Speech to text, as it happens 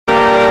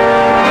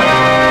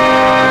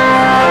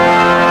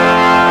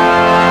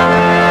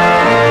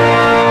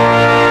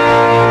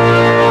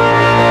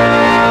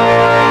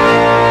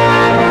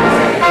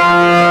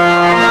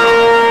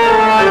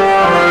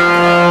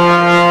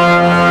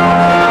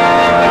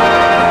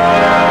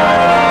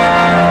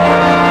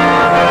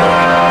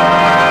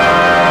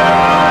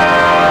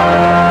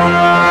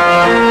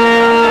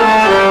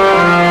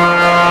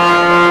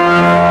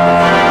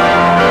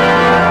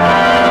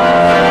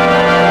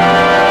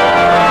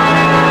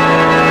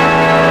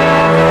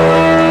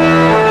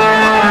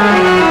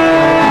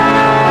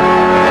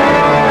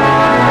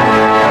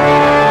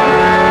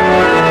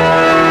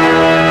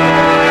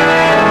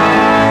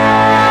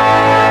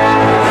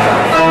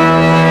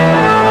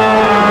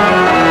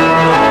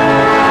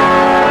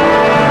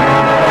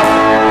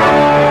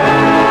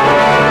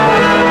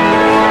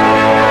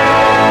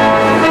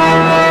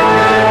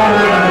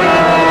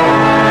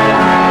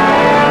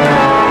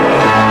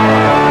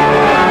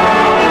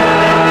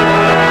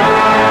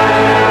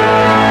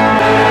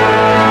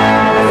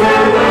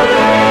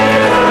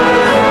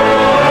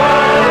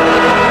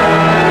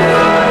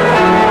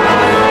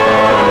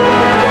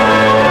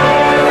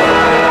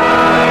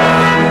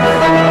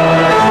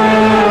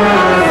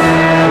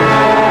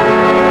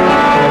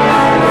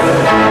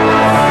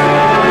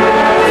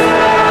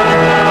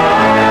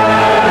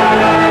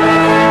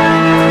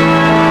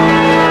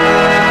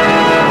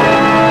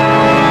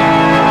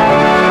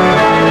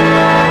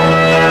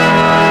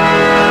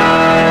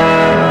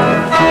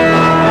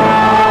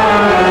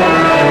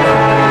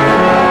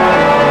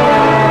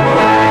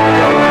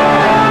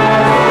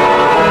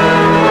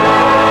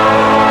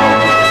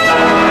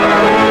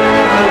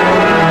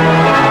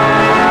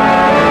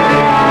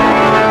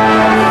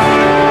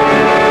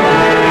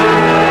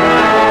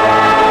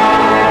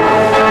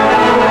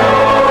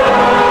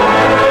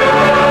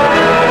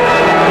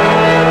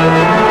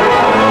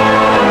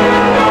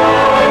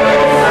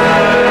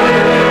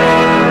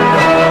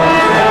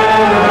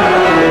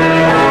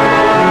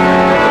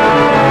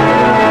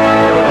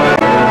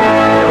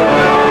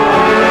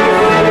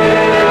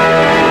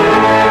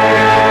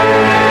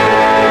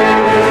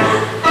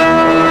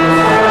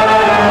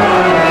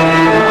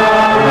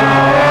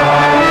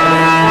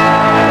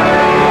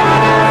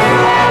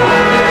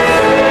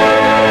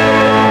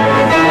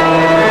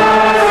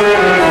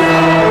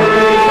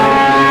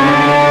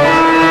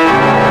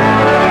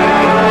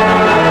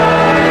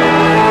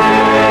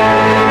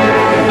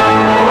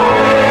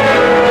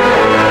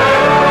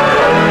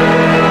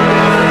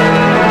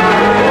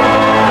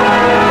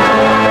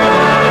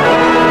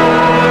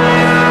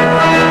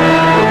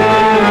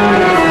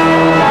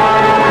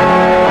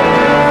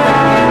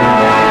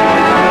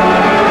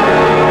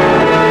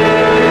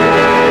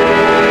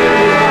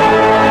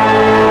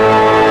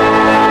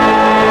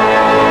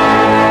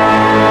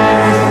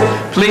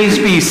Please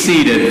be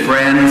seated,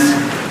 friends.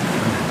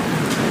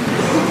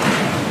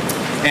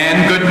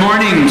 And good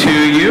morning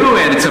to you,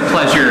 and it's a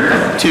pleasure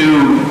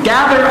to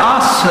gather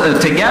us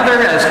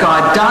together as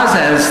God does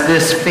as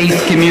this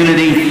faith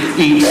community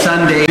each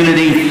Sunday,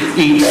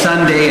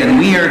 and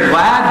we are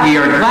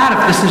glad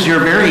if this is your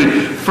very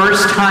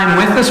first time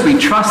with us. We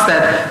trust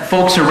that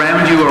folks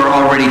around you are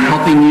already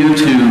helping you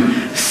to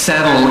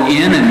settle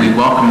in, and we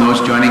welcome those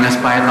joining us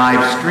by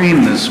live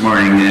stream this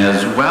morning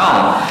as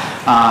well.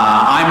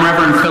 I'm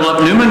Reverend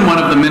Philip Newman, one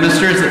of the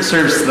ministers that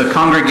serves the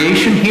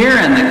congregation here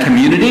and the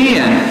community,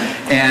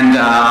 and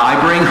I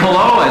bring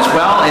hello as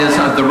well as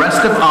the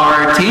rest of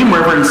our team,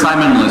 Reverend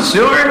Simon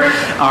LeSieur,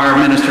 our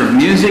Minister of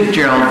Music,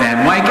 Gerald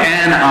Van Wyck,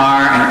 and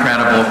our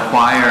incredible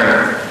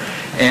choir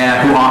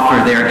who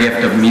offer their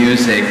gift of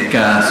music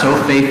so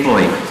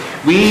faithfully.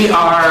 We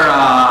are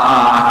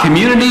a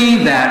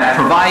community that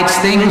provides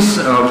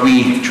things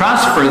we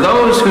trust for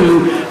those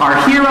who are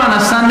here on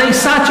a Sunday,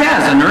 such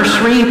as a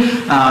nursery.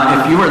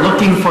 If you are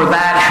looking for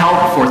that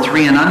help for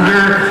 3 and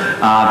under,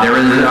 there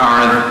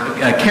are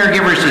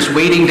caregivers just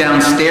waiting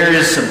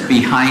downstairs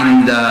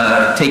behind,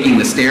 taking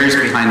the stairs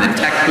behind the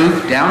tech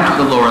booth down to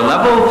the lower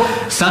level.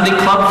 Sunday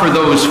club for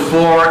those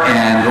 4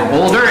 and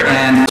older,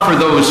 and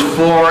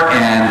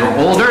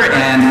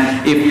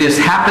if this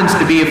happens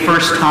to be a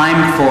first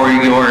time for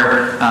your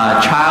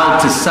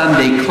child to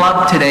Sunday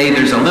club today,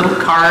 there's a little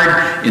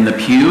card in the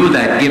pew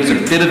that gives a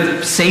bit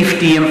of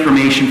safety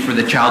information for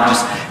the child.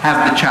 Just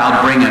have the child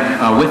bring it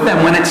with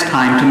them when it's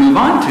time to move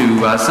on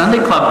to Sunday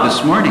club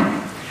this morning.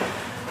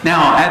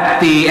 Now,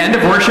 at the end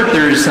of worship,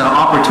 there's an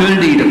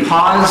opportunity to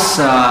pause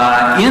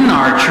in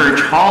our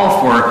church hall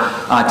for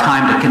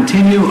time to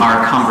continue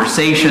our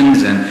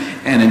conversations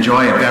and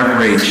enjoy a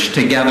beverage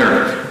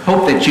together.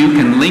 Hope that you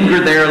can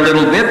linger there a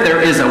little bit. There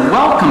is a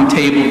welcome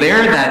table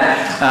there that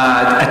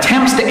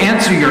attempts to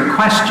answer your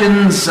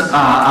questions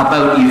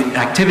about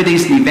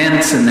activities and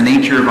events and the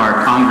nature of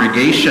our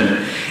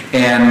congregation.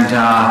 And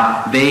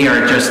they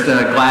are just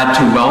glad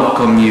to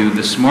welcome you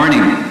this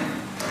morning.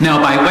 Now,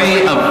 by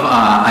way of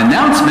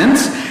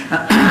announcements,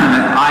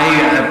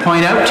 I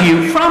point out to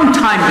you from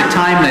time to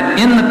time that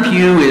in the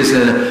pew is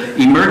an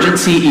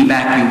emergency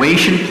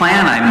evacuation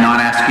plan. I'm not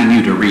asking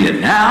you to read it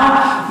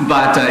now,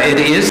 but it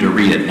is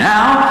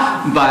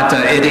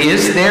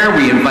there.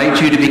 We invite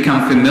you to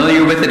become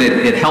familiar with it.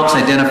 It helps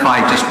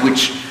identify just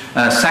which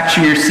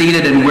section you're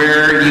seated and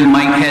where you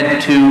might head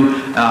to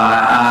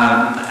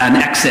an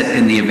exit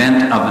in the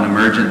event of an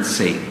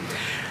emergency.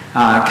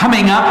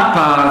 Coming up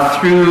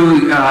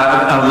through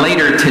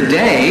later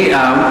today,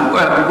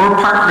 we're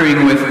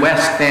partnering with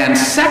West Van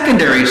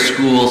Secondary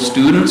School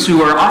students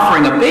who are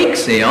offering a bake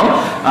sale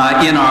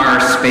in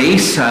our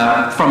space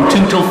from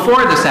 2 till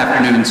 4 this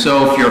afternoon.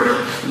 So if you're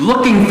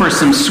looking for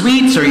some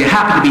sweets or you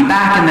happen to be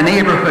back in the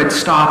neighborhood,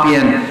 stop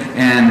in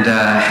and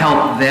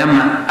help them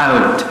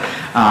out.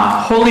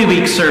 Holy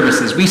Week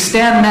services. We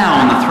stand now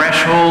on the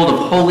threshold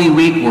of Holy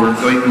Week. We're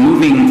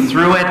moving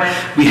through it.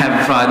 We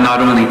have not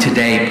only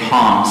today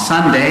Palm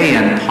Sunday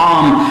and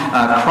Palm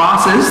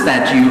crosses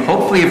that you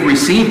hopefully have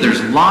received.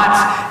 There's lots.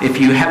 If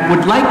you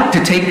would like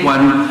to take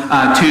one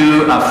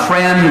to a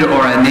friend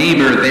or a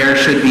neighbor, there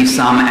should be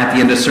some at the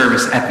end of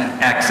service at the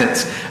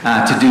exits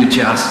to do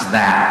just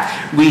that.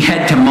 We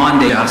head to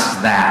Maundy,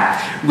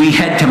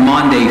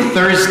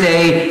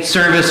 Thursday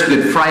service,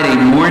 Good Friday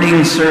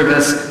morning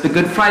service. The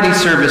Good Friday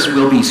service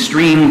will be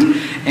streamed,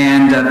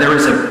 and there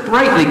is a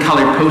brightly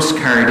colored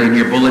postcard in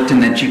your bulletin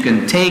that you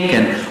can take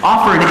and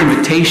offer an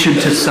invitation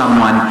to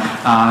someone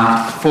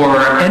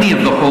for any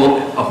of the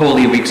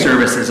Holy Week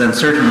services, and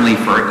certainly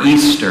for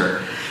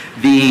Easter.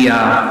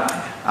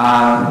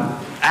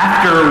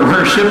 After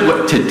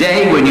worship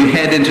today, when you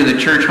head into the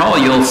church hall,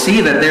 you'll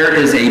see that there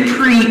is a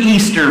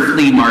pre-Easter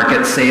flea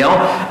market sale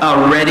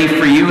ready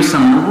for you. If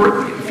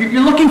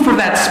you're looking for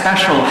that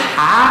special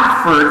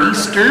hat for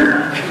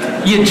Easter,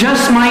 you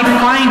just might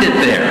find it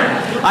there.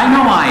 I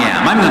know I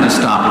am. I'm going to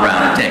stop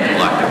around and take a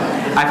look.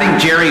 I think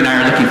Jerry and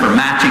I are looking for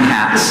matching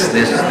hats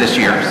this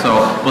year, so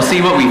we'll see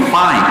what we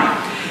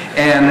find.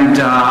 And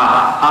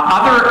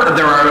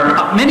there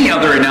are many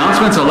other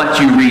announcements. I'll let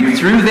you read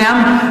through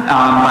them.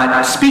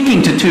 But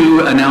speaking to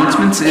 2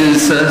 announcements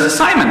is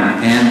Simon.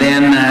 And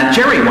then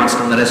Jerry wants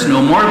to let us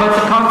know more about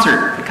the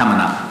concert coming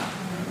up.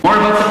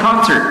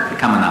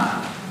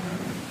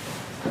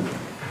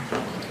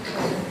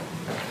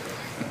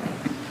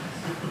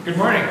 Good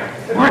morning.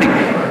 Good morning.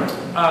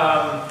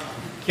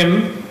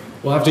 Kim,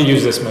 we'll have to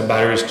use this. My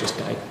batteries just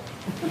died.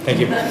 Thank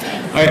you. All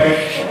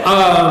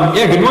right.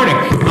 Good morning.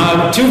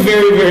 2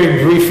 very,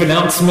 very brief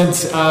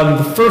announcements.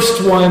 The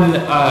first one,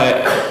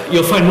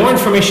 you'll find more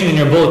information in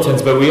your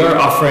bulletins, but we are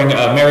offering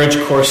a marriage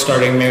course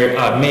starting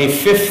May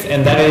 5th,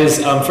 and that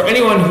is for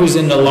anyone who's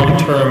in a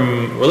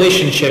long-term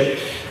relationship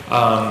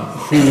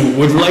who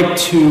would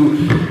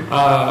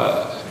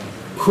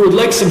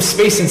like some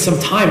space and some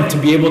time to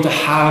be able to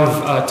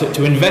have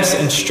to invest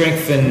and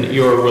strengthen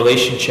your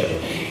relationship.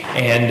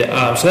 And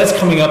so that's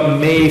coming up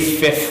May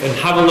 5th, and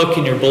have a look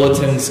in your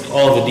bulletins.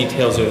 All the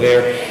details are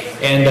there.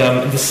 And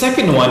the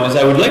second one is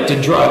I would like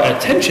to draw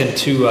attention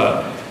to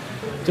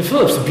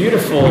Philip's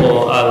beautiful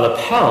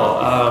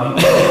lapel.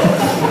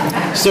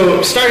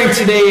 So starting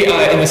today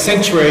in the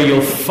sanctuary,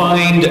 you'll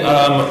find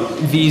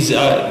these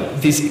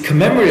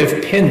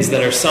commemorative pins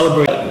that are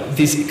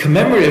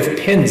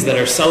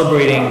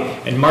celebrating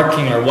and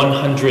marking our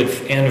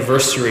 100th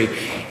anniversary.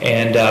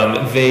 And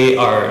they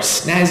are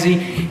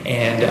snazzy,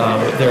 and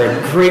they're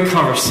a great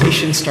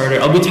conversation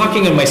starter. I'll be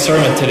talking in my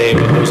sermon today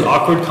about those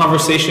awkward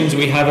conversations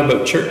we have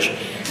about church.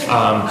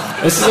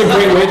 This is a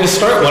great way to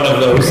start one of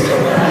those.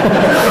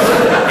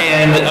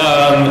 And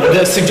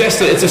it's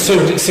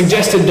a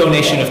suggested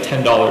donation of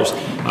 $10,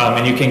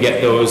 and you can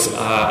get those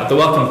at the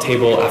welcome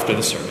table after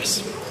the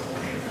service.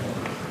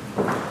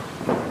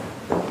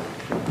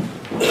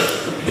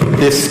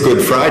 This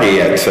Good Friday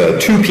at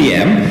 2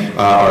 p.m.,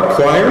 our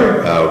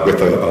choir,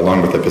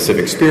 along with the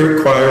Pacific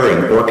Spirit Choir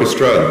and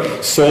orchestra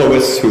and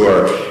soloists who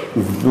are,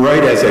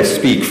 right as I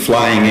speak,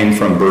 flying in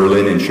from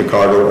Berlin and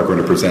Chicago, are going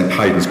to present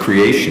Haydn's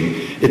Creation.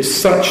 It's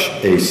such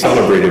a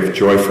celebrative,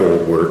 joyful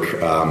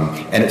work,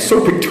 and it's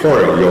so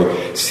pictorial.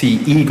 You'll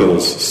see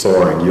eagles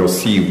soaring. You'll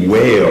see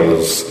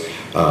whales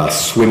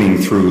swimming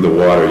through the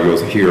water.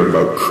 You'll hear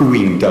about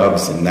cooing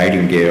doves and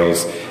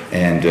nightingales,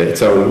 and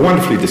it's a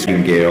wonderfully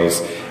descriptive,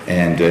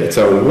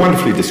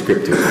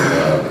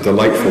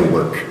 delightful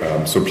work.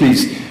 So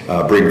please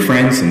bring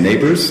friends and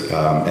neighbors,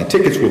 and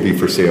tickets will be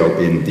for sale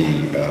in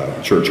the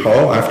church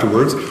hall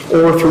afterwards,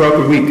 or throughout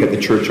the week at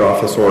the church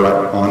office or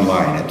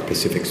online at the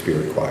Pacific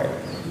Spirit Choir.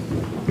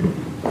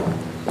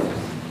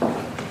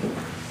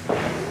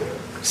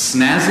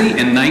 Snazzy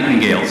and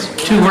nightingales.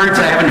 2 words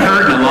I haven't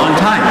heard in a long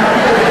time.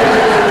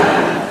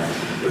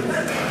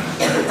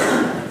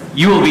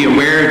 You will be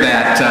aware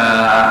that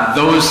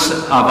those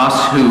of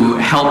us who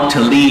help to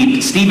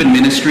lead Stephen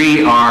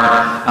Ministry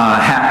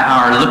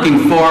are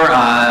looking for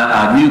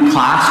a new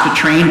class to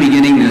train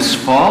beginning this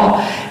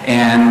fall,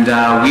 and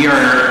we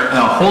are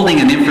holding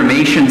an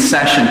information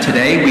session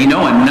today. We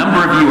know a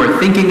number of you are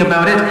thinking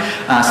about it.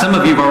 Some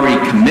of you have already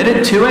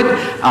committed to it.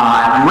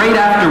 Right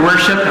after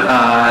worship,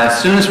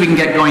 as soon as we can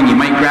get going, you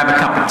might grab a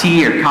cup of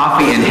tea or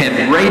coffee and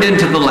head right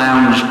into the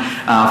lounge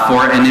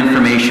for an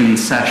information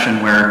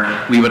session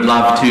where we would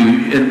love to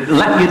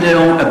let you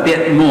know a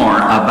bit more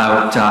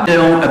about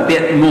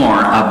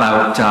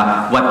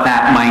what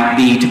that might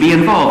be to be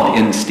involved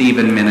in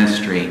Stephen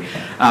Ministry.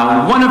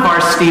 One of our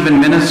Stephen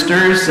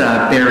ministers,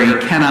 Barry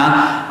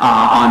Kenna,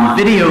 on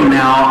video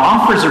now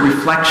offers a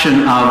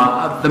reflection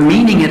of the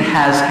meaning it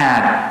has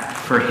had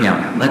for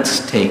him.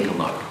 Let's take a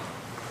look.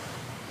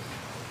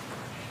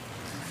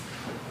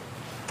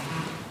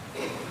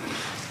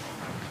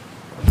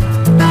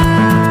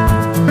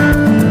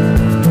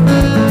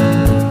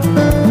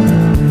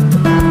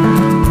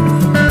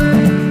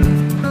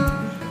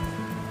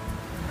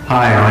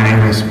 Hi, my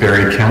name is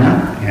Barry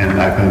Kenna,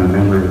 and I've been a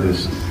member of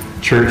this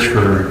church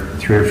for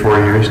 3 or 4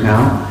 years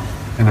now,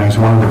 and I was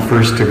one of the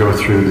first to go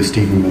through the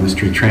Stephen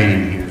Ministry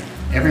training here.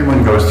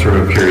 Everyone goes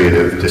through a period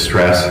of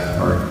distress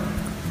or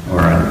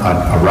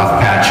a rough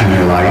patch in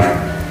your life,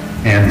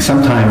 and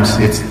sometimes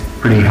it's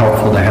pretty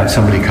helpful to have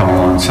somebody come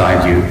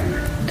alongside you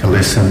to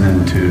listen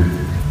and to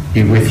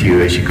be with you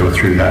as you go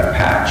through that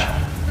patch.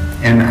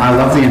 And I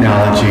love the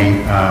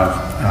analogy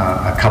of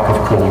a cup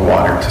of cold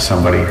water to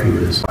somebody who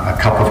is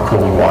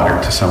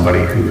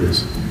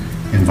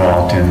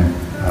involved in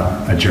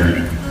a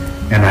journey.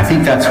 And I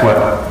think that's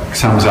what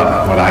sums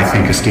up what I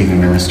think a Stephen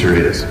minister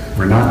is.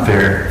 We're not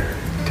there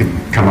to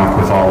come up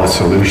with all the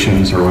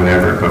solutions or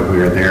whatever, but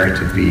we are there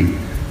to be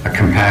a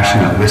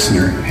compassionate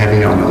listener,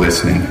 heavy on the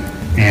listening.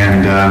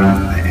 And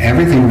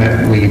everything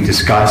that we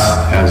discuss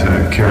as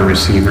a care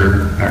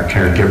receiver, or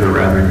caregiver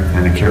rather,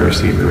 and a care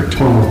receiver are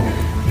totally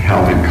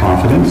held in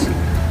confidence.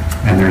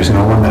 And there's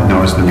no one that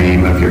knows the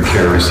name of your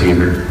care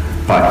receiver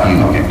but you.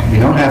 You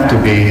don't have to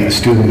be a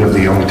student of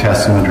the Old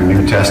Testament or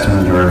New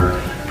Testament or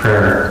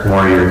prayer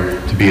warrior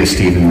to be a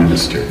Stephen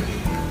minister.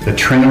 The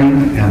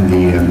training and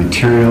the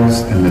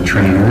materials and the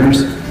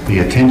trainers, the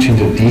attention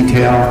to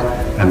detail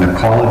and the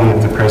quality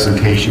of the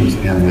presentations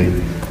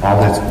and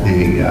all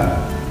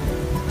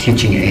the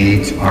teaching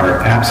aids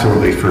are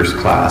absolutely first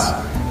class.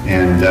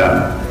 And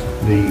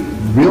the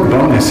real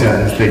bonus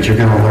is that you're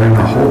going to learn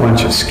a whole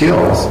bunch of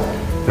skills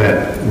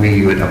that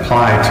we would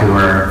apply to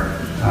our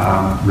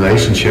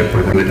relationship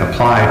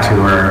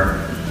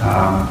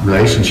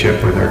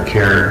with our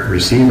care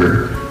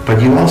receiver,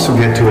 but you also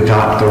get to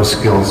adopt those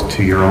skills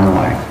to your own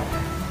life,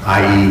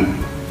 i.e.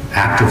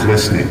 active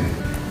listening,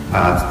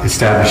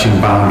 establishing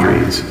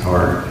boundaries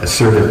or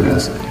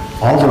assertiveness.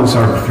 All those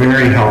are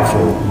very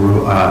helpful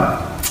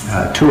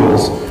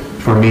tools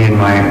for me and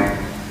my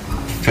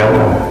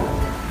fellow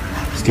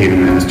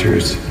Stephen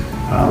ministers'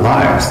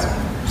 lives.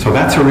 So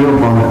that's a real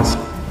bonus.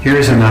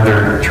 Here's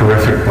another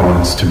terrific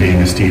bonus to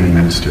being a Stephen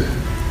minister,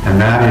 and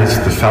that is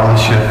the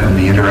fellowship and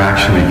the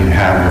interaction that you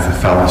have with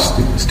the fellow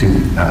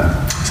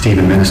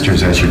Stephen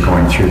ministers as you're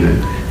going through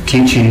the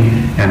teaching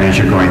and as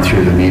you're going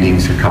through the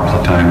meetings a couple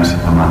of times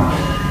a month.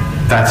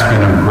 That's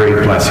been a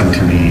great blessing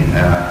to me.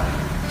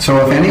 So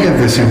if any of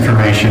this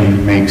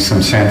information makes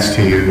some sense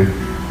to you,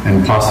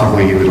 and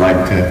possibly you would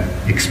like to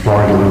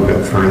explore it a little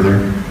bit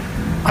further,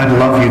 I'd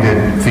love you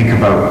to think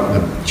about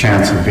the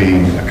chance of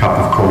being a cup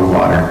of cold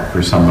water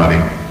for somebody.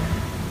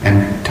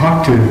 And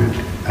talk to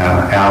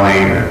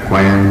Ali or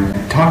Gwen,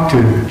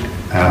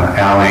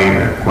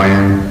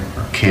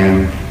 or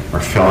Kim or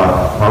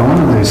Philip or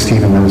one of the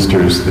Stephen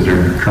ministers that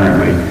are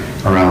currently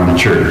around the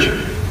church,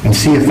 and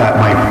see if that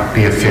might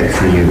be a fit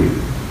for you.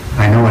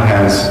 I know it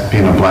has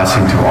been a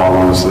blessing to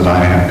all those that I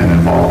have been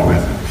involved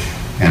with,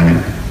 and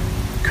it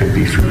could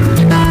be for you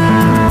too.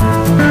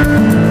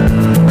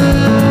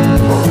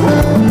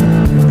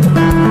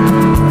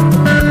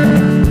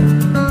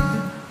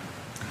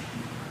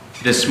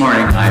 This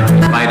morning I've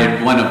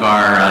invited one of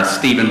our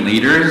Stephen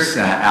leaders,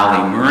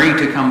 Ali Murray,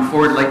 to come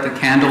forward, light the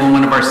candle, and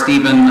one of our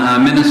Stephen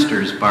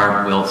ministers,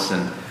 Barb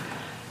Wilson.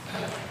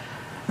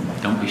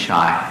 Don't be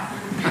shy.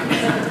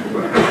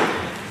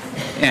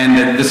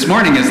 And this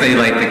morning as they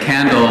light the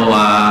candle,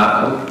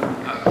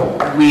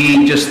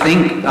 we just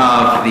think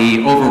of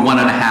the over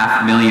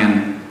 1.5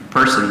 million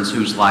persons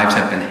whose lives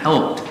have been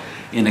helped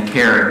in a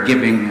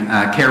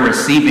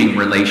care-receiving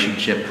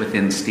relationship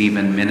within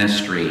Stephen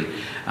Ministry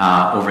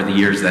over the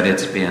years that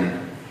it's been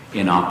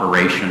in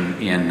operation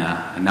in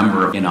a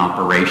number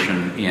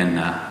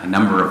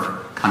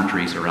of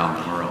countries around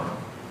the world.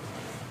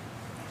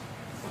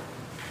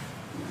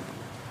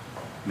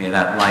 May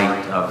that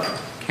light of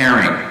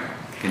caring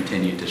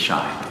continue to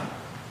shine.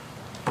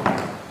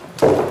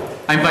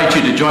 I invite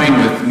you to join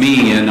with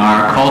me in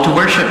our call to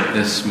worship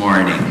this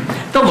morning.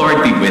 The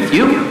Lord be with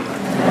you.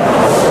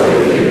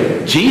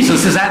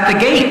 Jesus is at the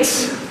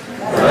gates.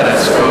 Let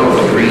us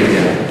go to greet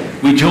him.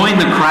 We join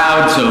the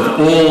crowds of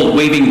old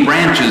waving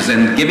branches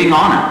and giving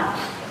honor.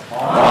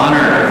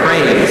 Honor,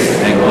 praise,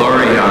 and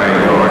glory are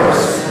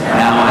yours,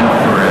 now and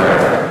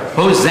forever.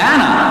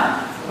 Hosanna!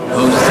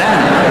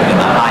 Hosanna in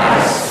the highest.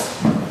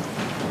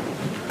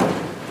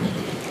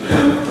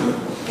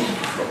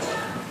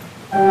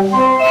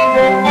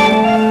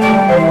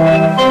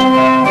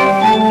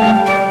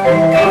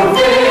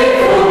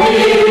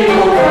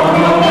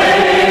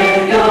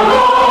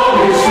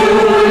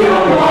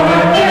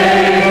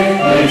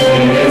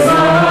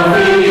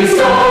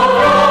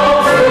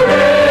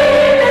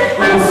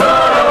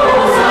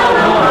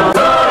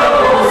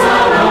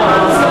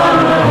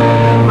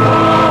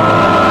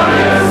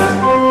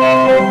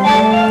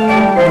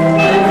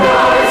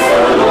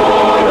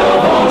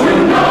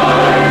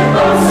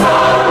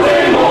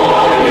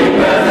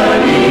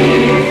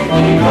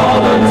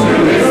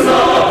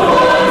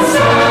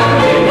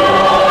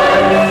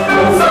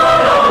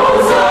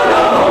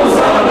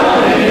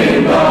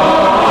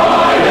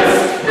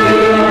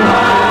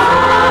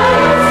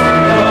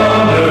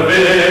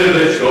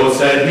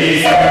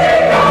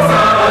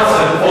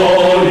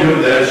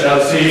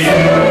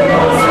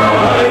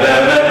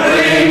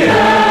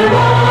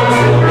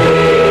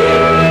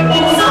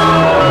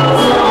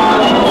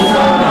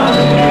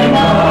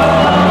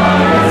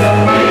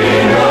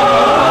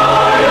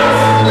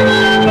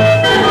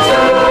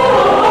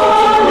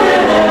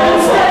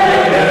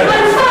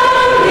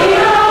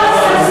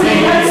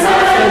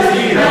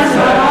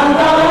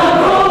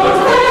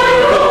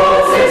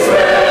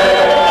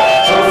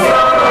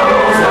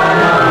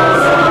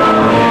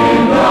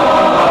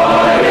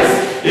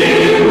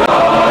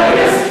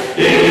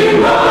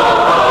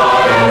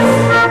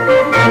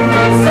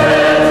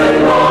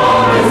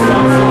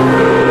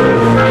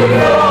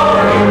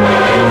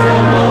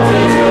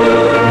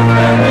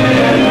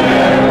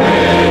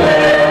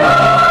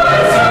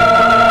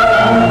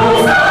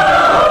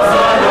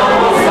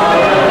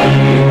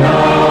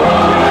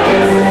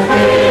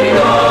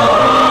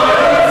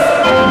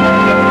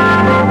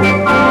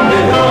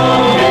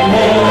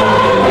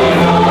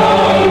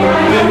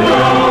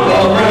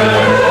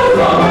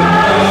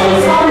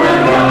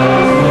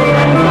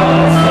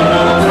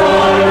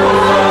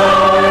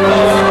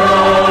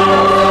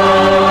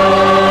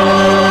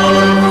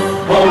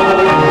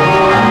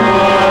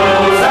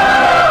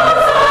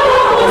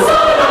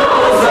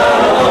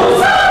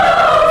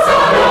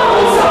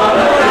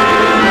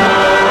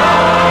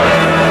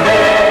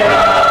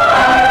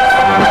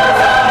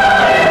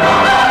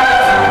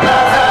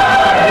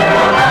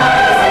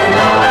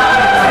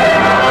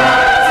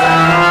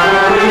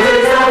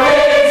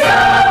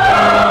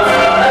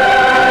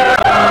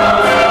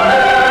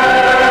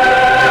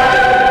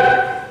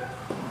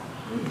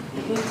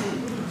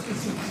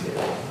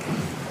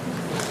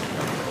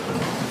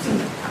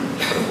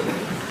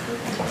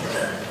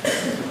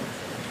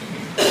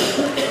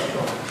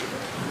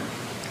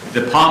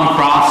 The palm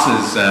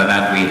crosses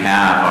that we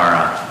have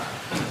are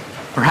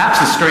perhaps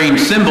a strange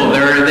symbol.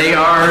 They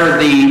are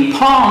the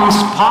palms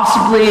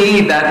possibly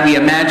that we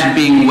imagine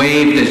being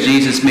waved as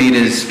Jesus made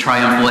his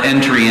triumphal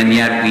entry, and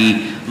yet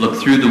we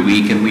look through the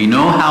week and we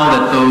know how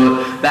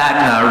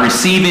that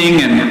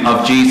receiving and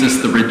of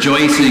Jesus, the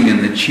rejoicing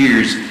and the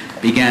cheers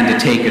began to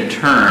take a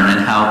turn,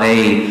 and how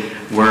they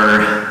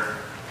were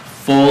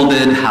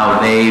folded, how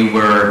they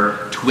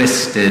were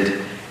twisted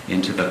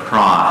into the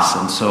cross.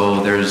 And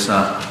so there's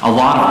a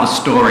lot of the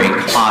story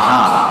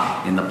caught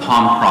up in the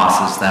palm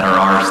crosses that are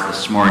ours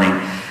this morning.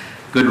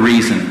 Good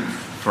reason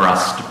for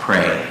us to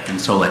pray. And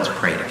so let's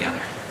pray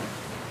together.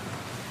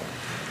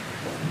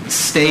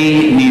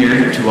 Stay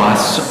near to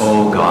us,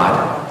 O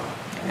God,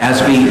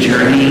 as we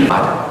journey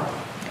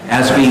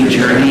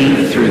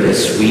through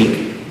this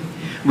week.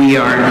 We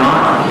are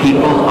not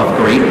people of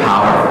great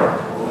power,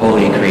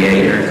 Holy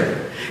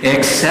Creator,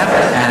 except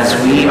as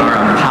we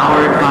are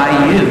empowered by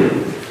you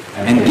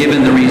and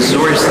given the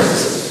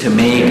resources to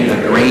make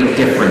a great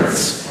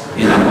difference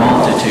in a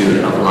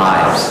multitude of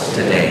lives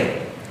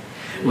today.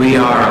 We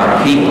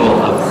are a people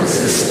of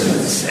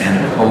resistance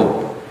and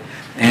hope,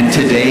 and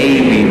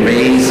today we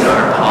raise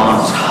our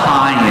palms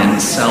high in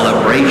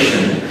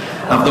celebration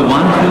of the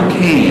one who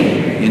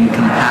came in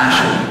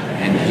compassion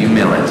and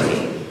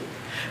humility,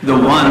 the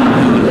one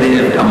who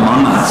lived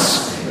among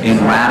us in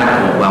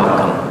radical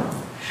welcome,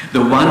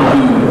 the one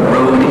who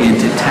rode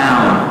into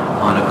town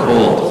on a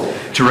colt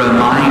to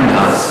remind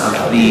us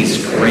of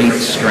these great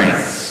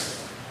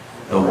strengths,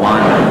 the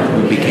one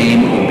who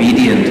became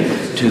obedient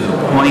to the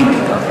point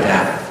of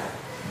death.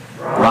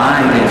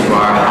 Ride into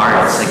our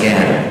hearts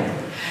again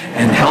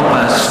and help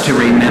us to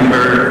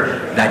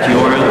remember that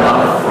your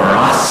love for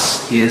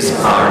us is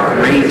our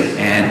great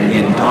and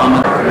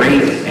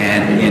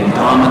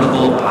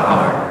indomitable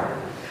power.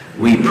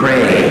 We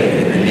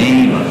pray in the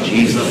name of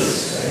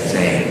Jesus,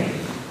 saying,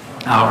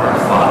 Our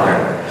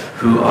Father,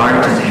 who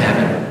art in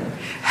heaven,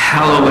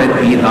 hallowed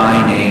be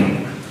thy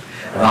name.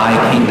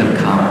 Thy kingdom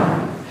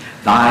come,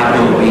 thy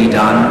will be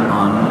done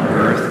on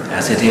earth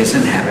as it is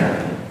in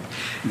heaven.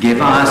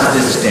 Give us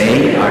this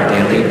day our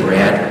daily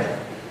bread,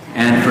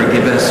 and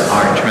forgive us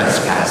our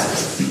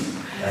trespasses,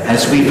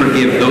 as we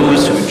forgive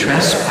those who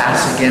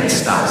trespass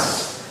against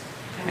us.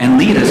 And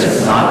lead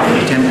us not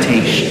into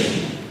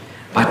temptation,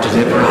 but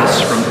deliver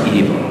us from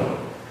evil.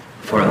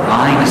 For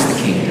thine is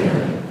the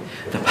kingdom,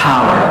 the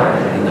power,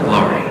 and the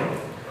glory,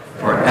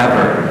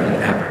 forever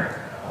and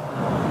ever.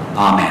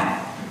 Amen.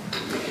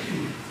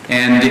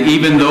 And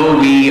even though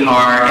we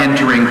are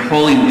entering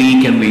Holy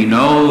Week and we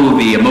know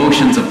the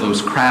emotions of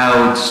those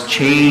crowds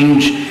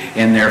change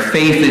and their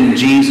faith in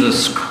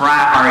Jesus is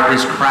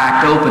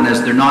cracked open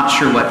as they're not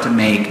sure what to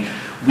make,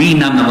 we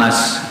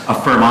nonetheless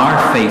affirm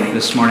our faith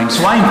this morning.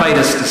 So I invite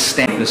us to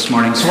stand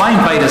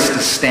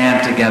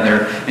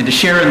together and to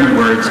share in the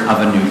words of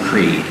a new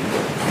creed.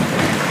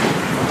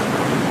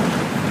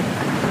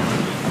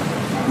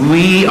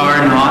 We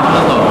are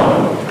not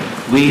alone.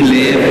 We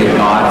live in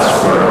God's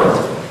world.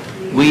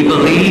 We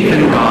believe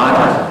in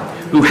God,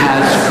 who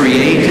has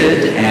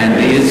created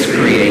and is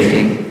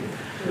creating,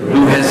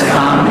 who has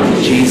come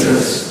in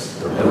Jesus,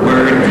 the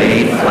Word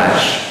made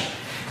flesh,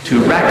 to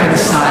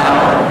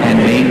reconcile and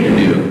make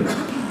new,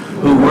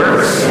 who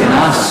works in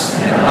us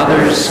and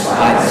others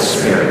by the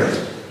Spirit.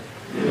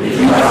 If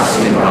you trust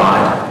in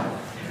God,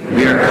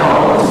 we are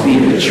called to be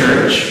the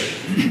church,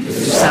 to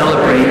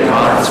celebrate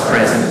God's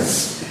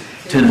presence,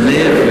 to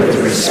live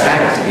with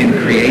respect in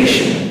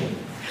creation,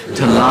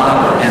 to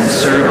love and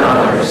serve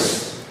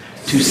others,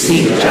 to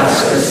seek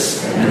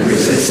justice and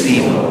resist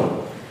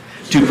evil,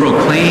 to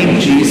proclaim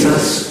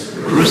Jesus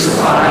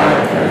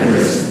crucified and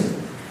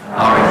risen,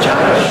 our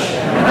judge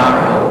and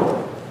our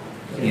hope,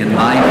 in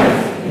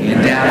life, in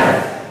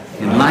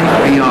death, in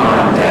life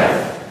beyond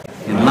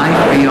death, in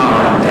life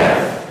beyond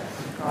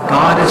death.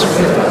 God is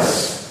with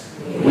us.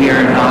 We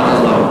are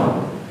not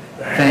alone.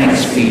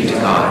 Thanks be to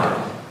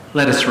God.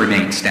 Let us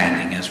remain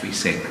standing as we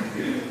sing.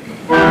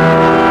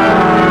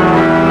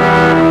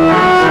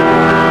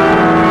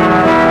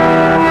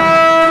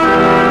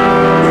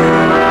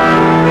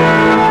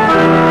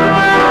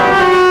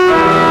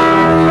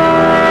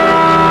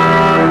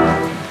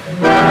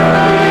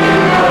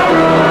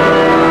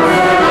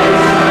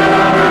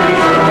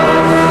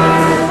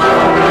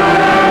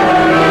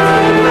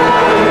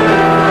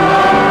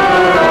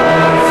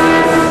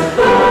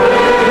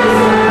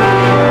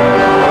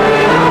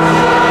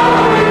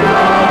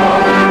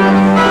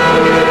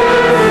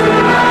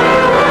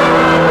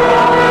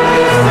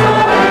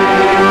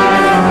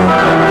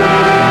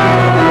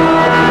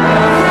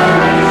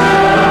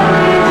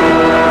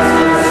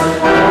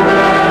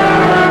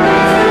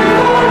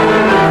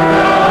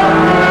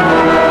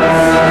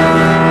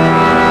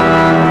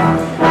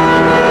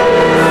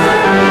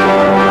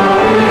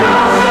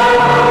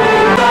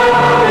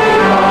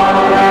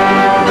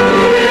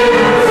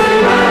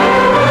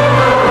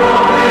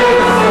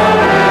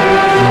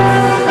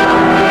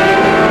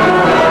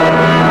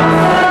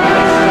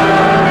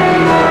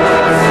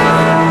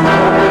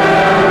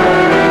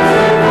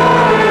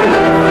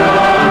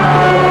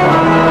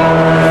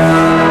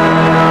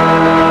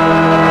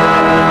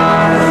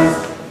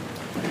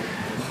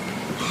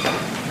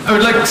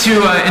 To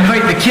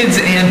invite the kids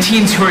and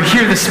teens who are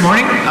here this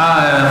morning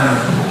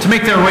to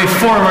make their way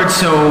forward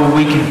so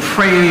we can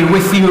pray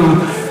with you,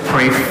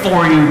 pray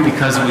for you,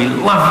 because we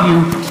love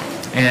you,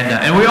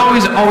 and we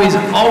always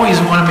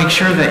want to make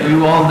sure that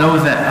you all know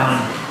that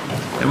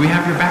that we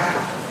have your back,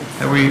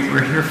 that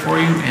we're here for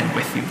you and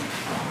with you.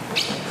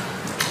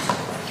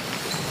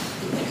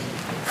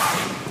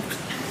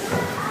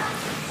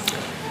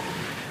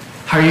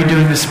 How are you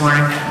doing this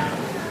morning?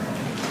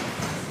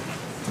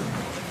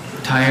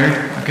 Tired?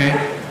 Okay.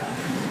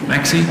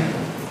 Maxie?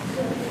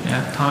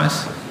 Yeah,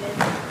 Thomas?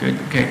 Good.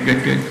 Okay,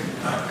 good.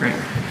 Great.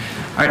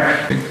 All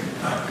right, good.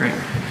 Great.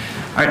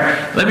 All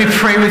right, let me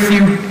pray with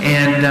you,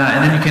 and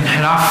then you can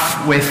head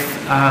off with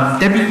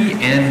Debbie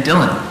and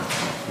Dylan.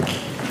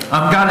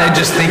 God, I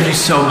just thank you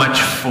so much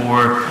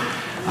for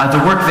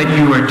the work that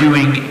you are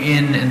doing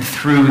in and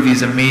through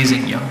these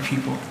amazing young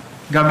people.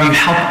 God, may you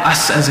help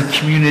us as a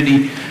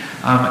community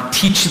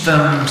teach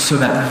them so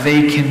that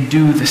they can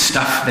do the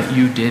stuff that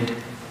you did.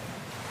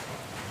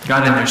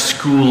 God, in their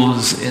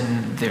schools,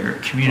 in their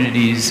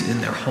communities, in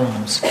their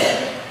homes.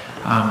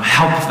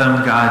 Help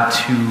them, God,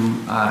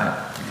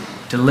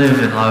 to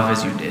live and love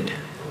as you did.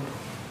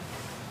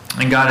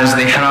 And God, as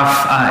they head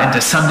off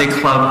into Sunday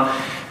Club,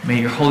 may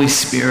your Holy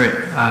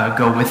Spirit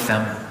go with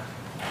them.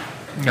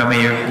 God,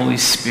 may your Holy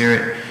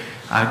Spirit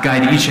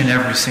guide each and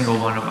every single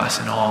one of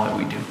us in all that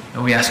we do.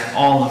 And we ask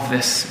all of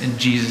this in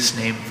Jesus'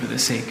 name for the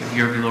sake of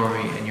your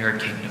glory and your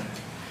kingdom.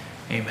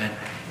 Amen.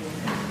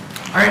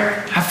 All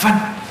right, have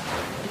fun.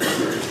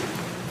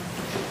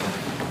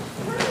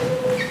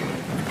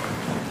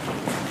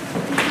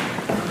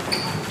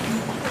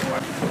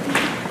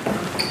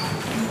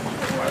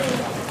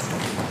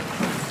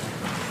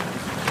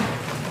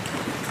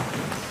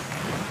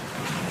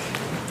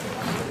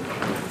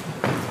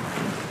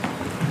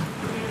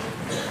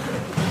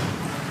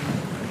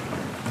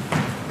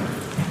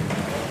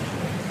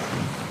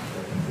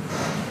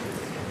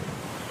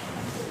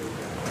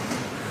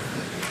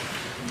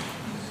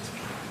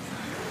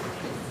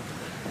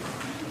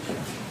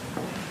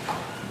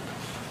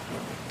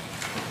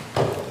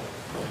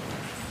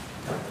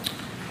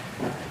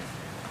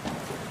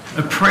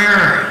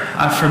 Prayer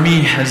for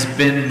me has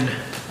been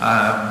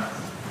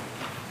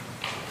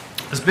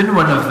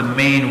one of the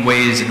main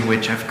ways in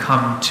which I've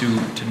come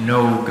to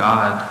know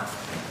God.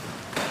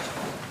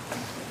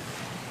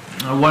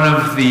 One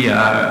of the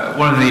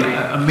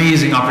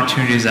amazing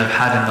opportunities I've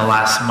had in the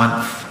last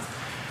month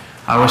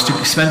was to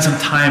spend some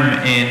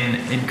time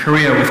in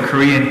Korea with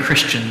Korean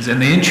Christians,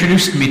 and they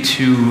introduced me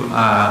to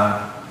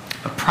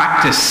a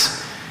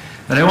practice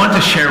that I want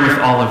to share with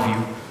all of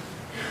you.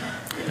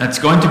 That's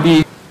going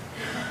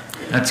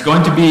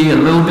to be a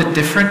little bit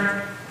different,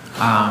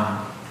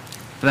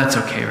 but that's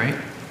okay, right?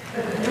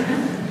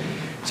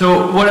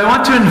 So what I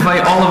want to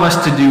invite all of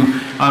us to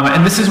do,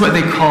 and this is what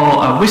they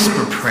call a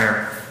whisper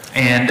prayer,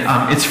 and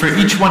it's for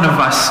each one of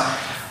us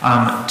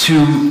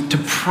to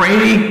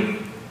pray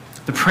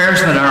the prayers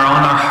that are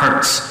on our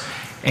hearts,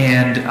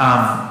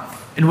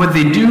 and what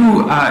they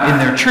do in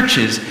their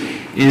churches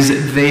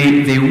is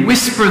they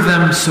whisper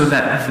them so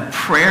that the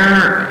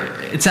prayer,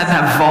 it's at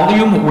that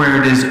volume where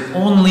it is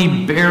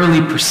only barely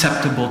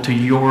perceptible to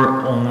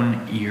your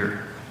own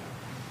ear.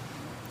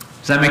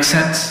 Does that make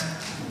sense?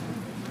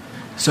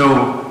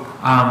 So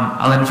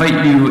I'll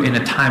invite you in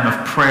a time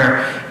of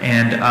prayer,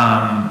 and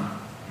I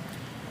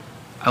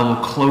will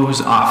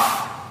close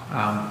off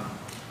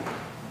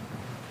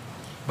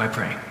by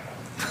praying.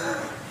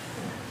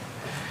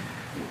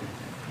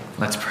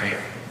 Let's pray.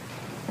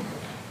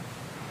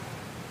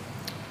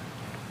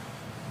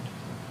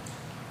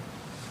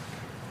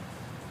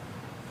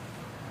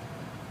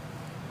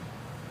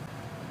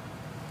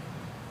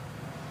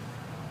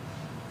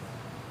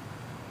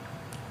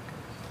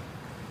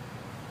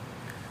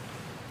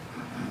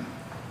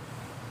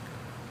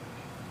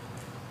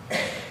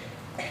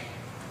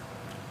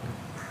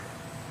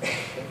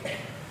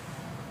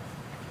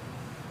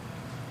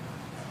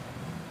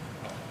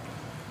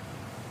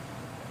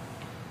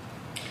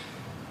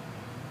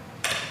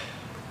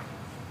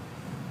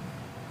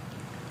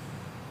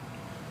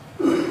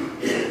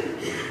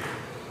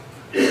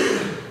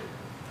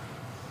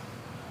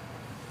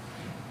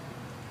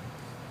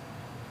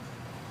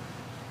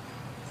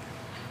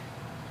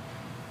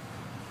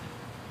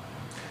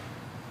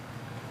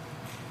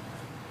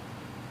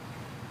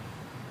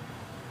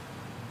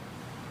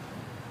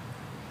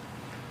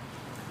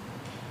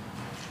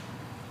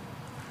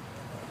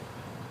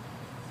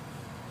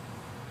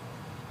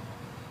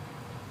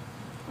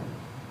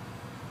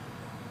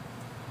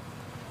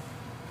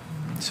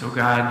 So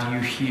God, you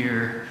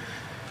hear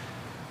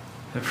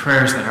the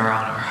prayers that are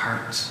on our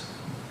hearts.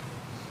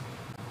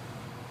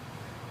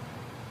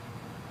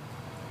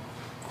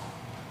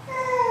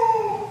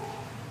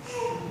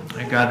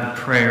 And God, the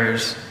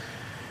prayers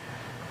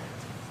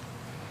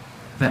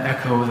that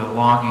echo the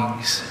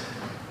longings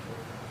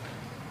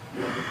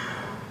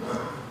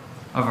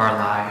of our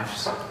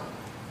lives.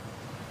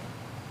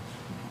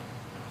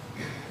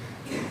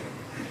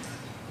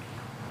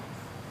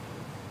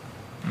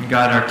 And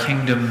God, our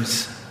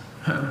kingdoms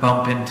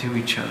bump into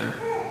each other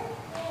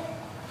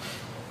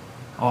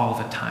all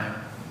the time.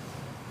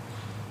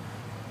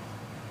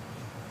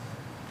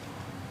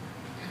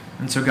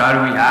 And so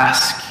God, we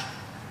ask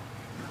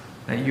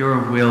that your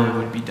will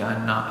would be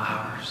done, not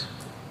ours.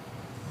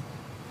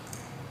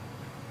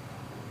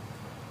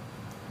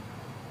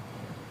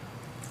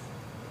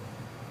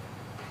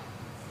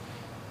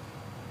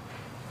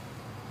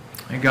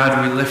 And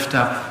God, we lift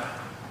up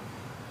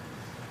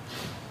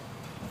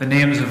the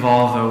names of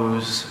all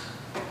those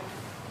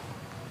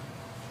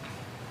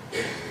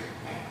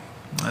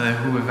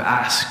who have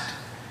asked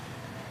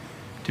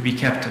to be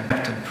kept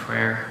in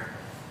prayer,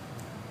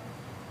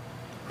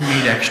 who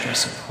need extra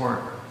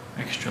support,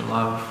 extra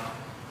love.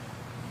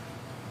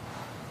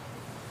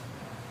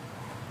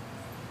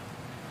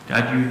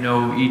 God, you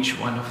know each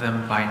one of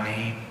them by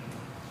name.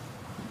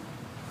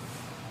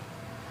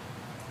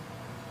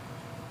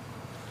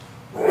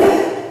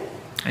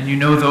 And you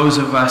know those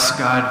of us,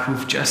 God,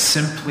 who've just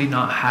simply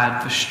not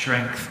had the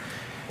strength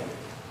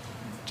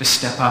to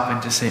step up and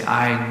to say,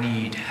 I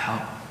need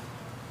help.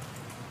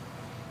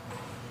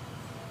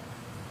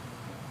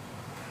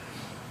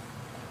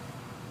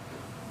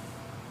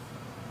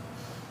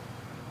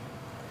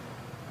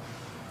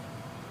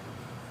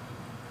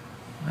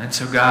 And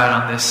so,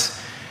 God, on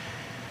this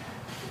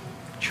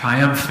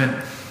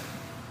triumphant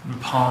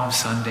Palm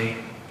Sunday,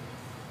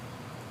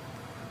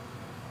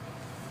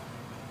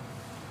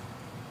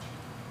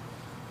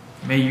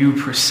 may you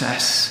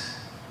process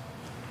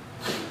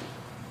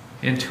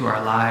into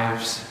our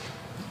lives.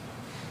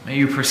 May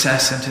you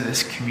process into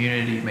this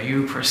community. May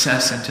you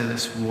process into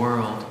this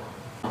world.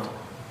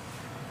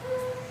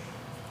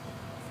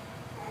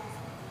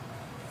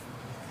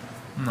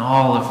 And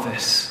all of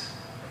this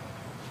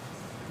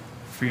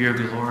for your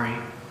glory.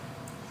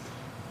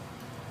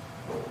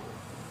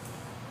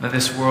 That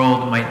this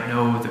world might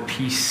know the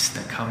peace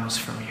that comes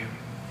from you.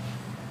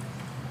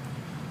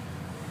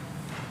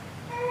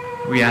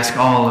 We ask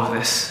all of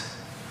this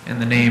in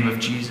the name of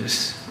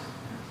Jesus,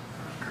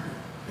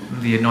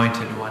 the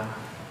Anointed One.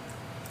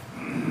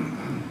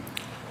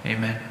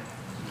 Amen.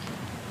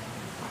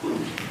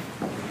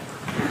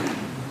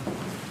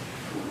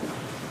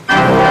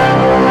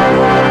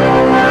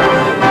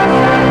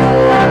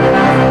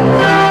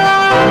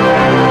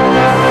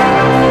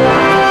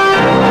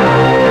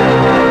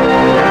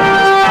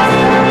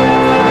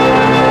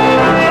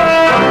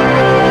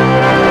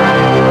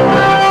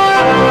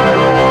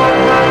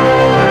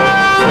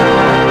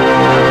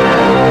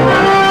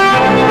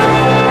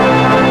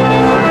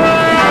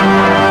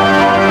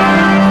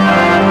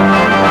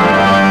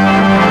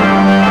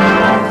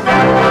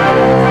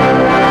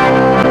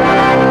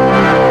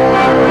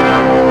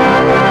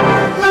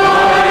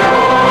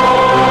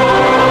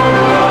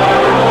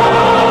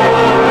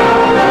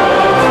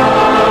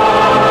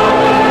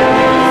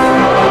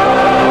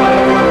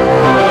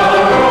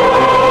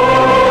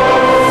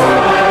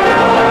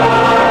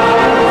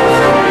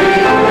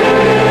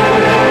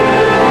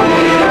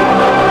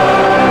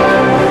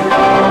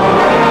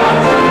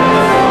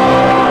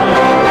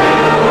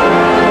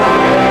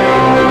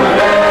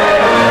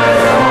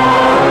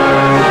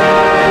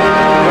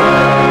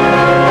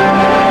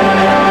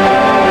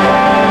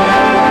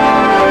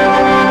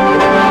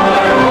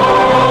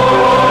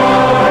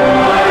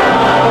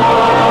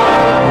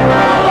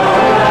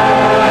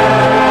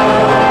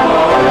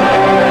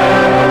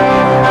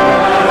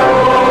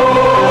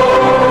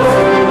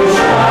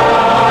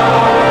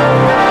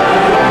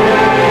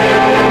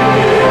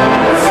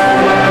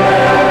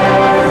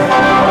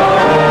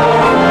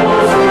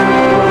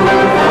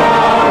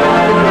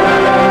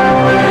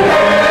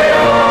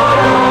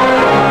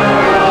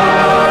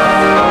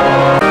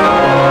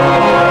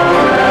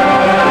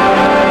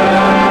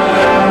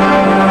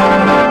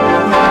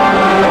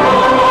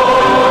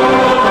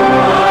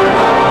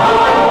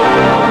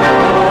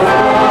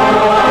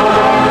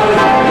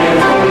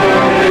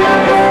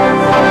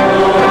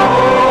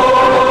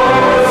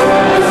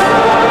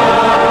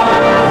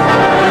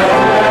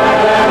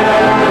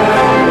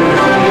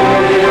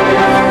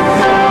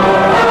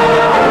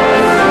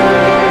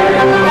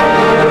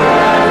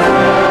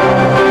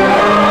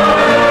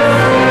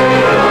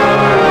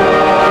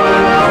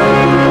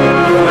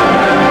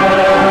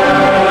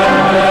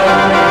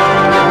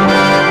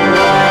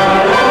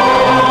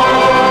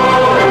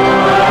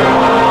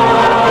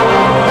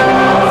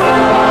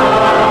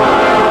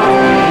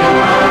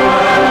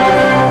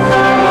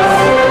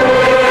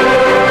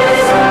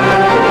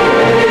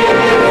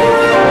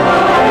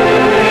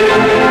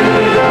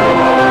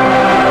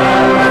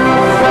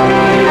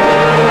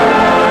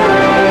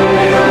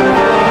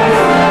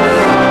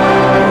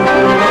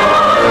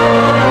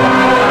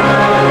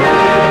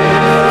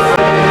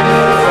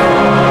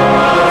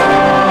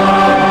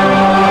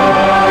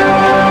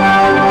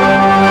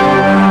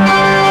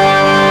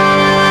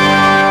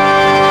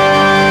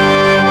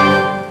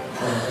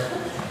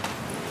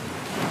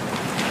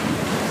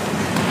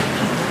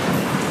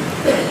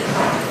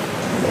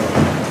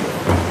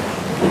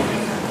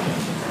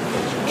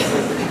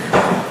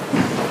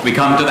 We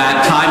come to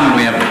that time when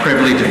we have the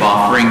privilege of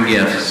offering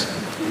gifts.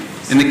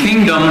 And the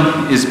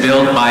kingdom is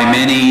built by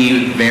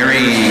many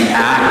varying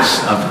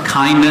acts of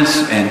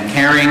kindness and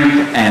caring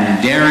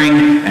and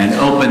daring and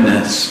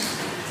openness.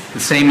 The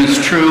same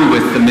is true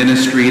with the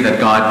ministry that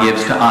God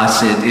gives to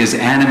us. It is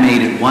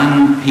animated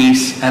one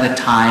piece at a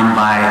time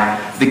by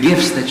the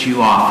gifts that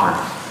you offer.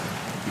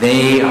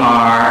 They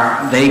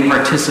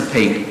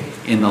participate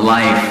in the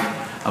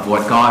life of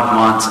what God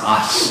wants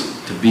us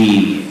to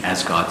be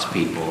as God's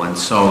people. And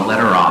so let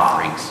our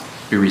offerings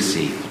be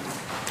received.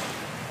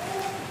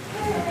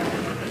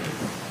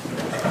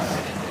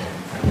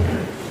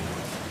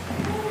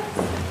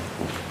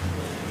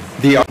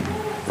 The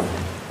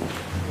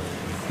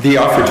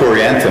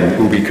offertory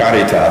anthem, Ubi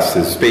Caritas,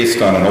 is based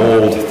on an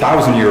old,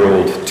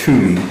 1,000-year-old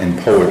tune and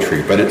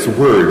poetry, but its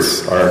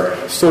words are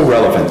so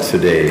relevant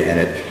today, and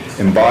it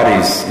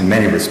embodies, in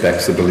many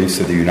respects, the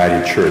beliefs of the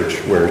United Church,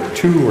 where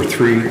 2 or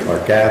 3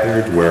 are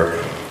gathered, where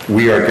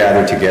we are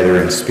gathered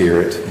together in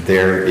spirit,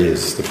 there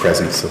is the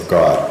presence of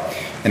God.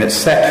 And it's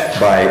set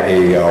by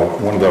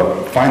one of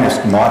the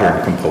finest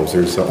modern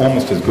composers,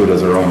 almost as good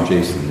as our own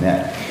Jason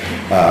Nett,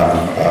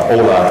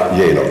 Ola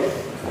Yelo.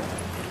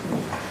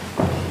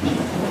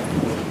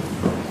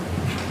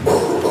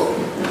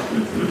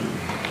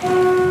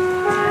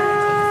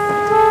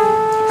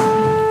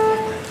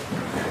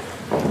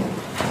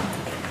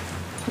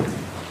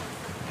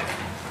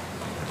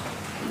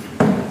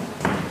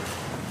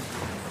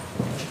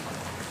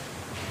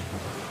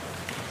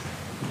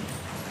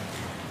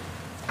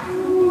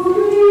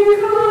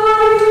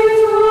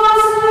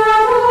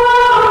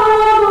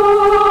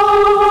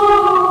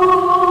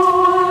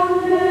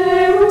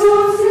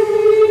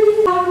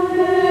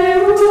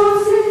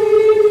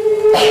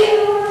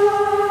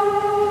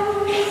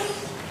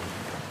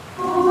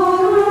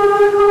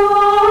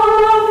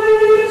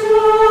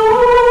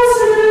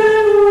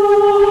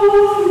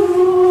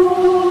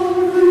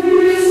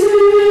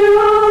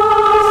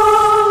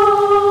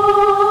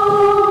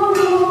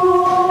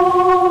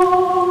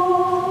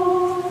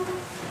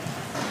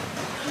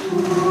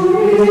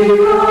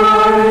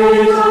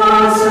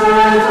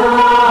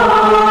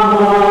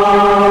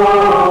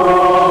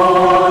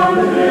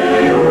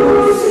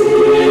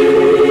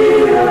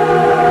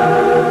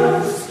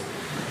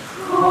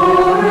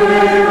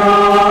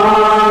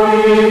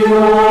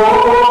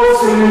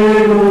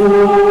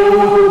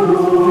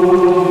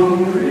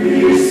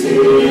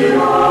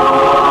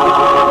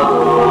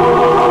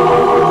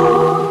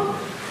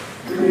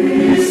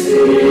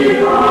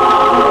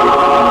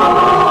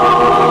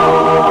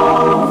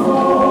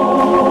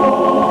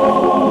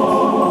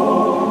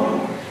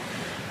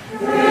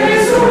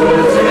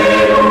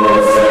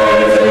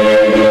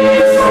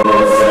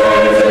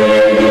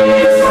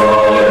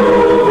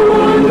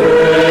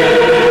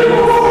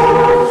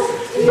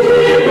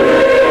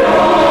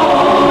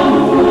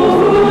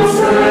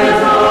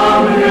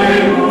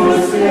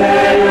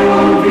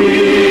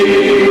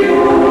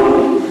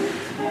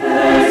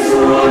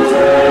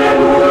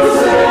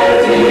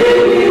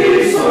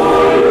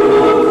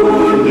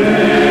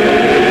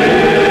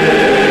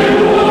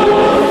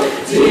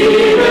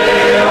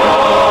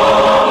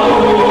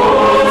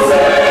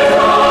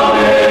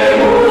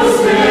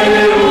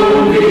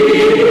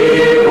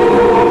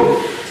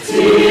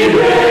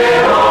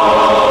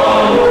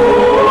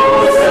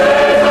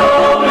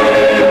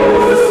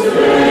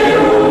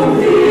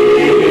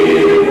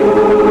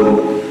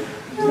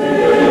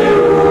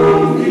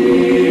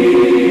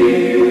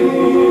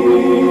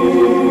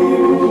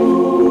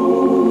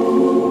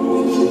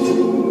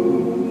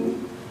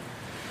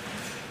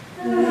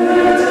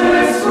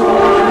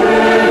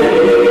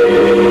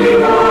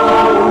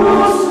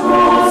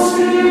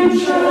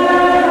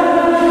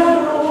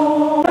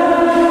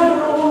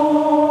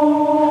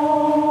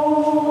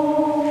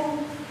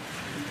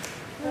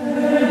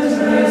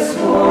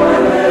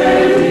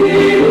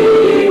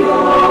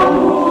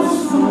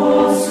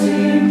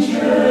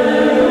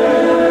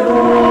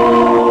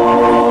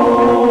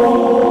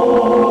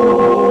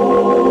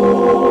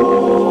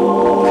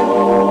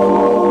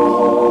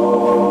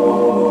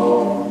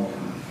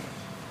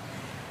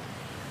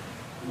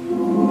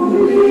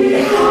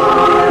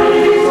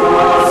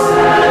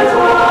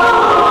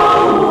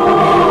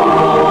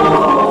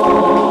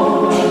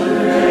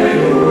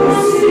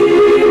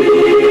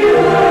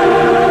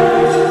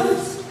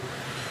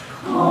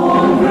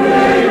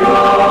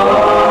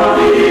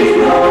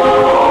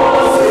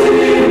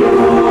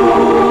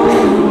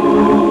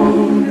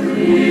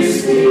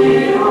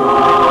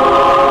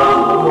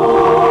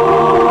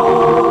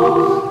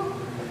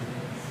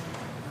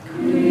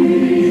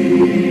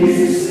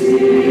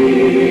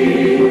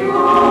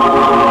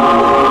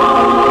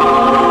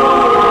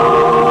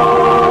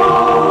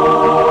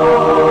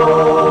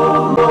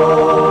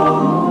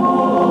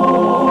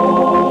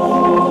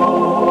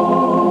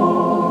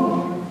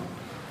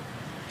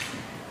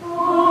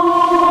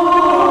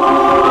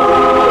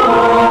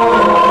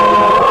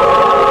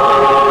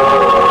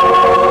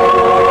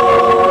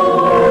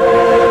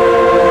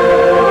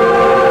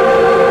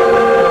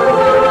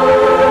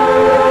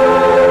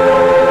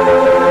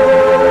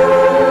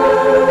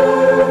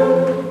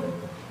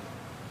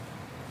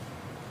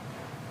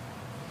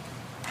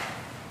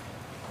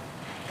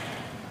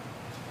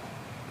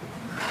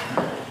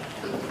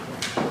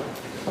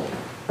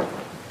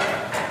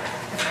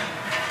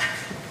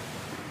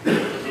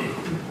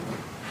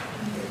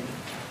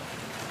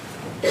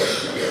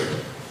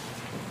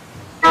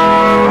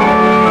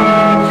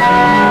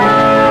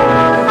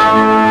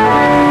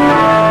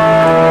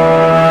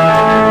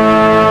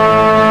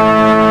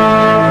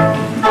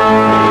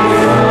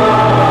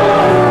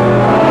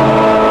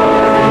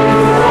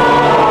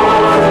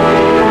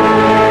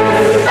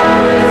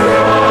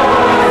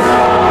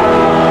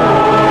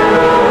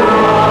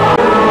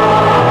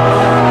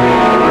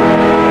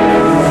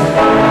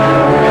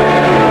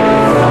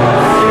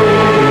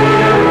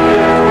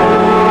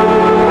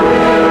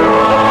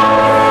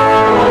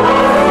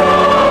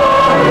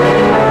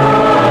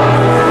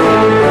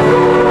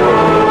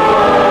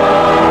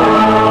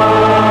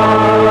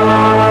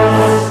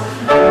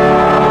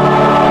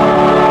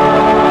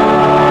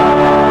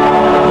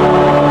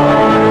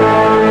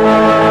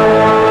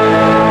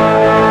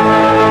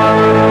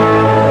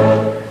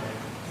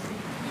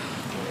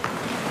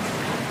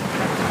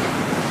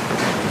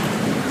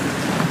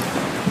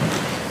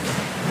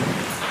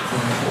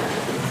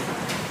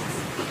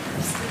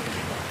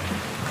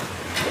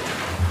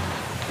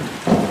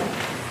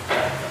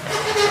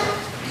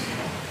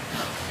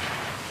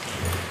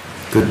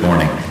 Good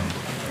morning.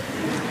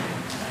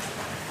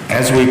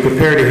 As we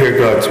prepare to hear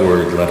God's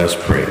word, let us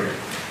pray.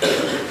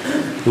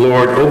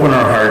 Lord, open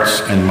our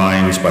hearts and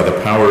minds by the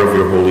power of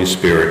your Holy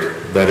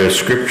Spirit, that as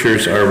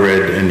scriptures are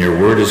read and your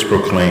word is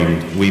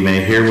proclaimed, we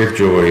may hear with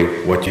joy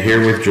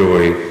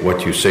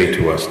what you say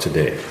to us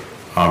today.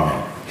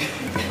 Amen.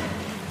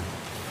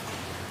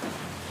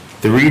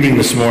 The reading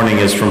this morning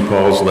is from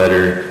Paul's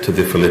letter to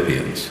the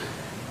Philippians.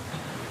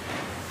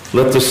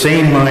 Let the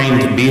same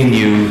mind be in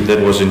you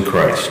that was in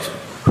Christ,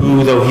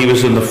 who, though he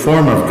was in the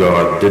form of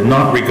God, did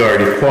not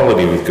regard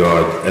equality with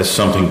God as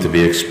something to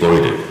be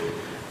exploited,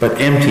 but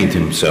emptied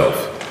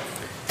himself,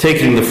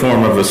 taking the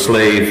form of a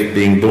slave,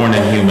 being born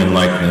in human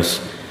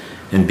likeness,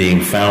 and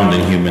being found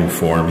in human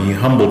form, he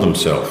humbled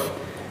himself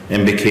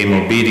and became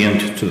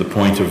obedient to the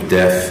point of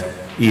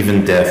death,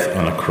 even death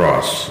on a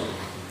cross.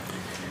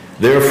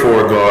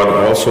 Therefore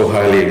God also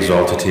highly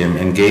exalted him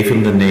and gave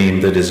him the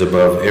name that is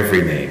above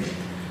every name,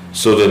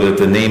 so that at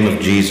the name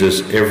of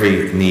Jesus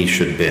every knee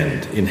should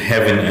bend, in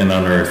heaven and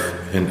on earth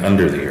and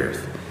under the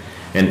earth,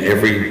 and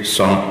every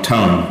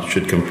tongue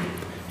should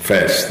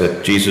confess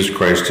that Jesus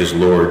Christ is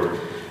Lord,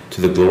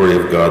 to the glory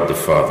of God the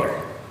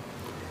Father.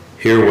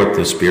 Hear what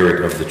the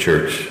Spirit of the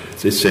Church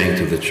is saying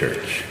to the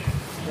Church.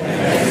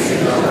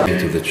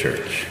 To the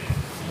Church.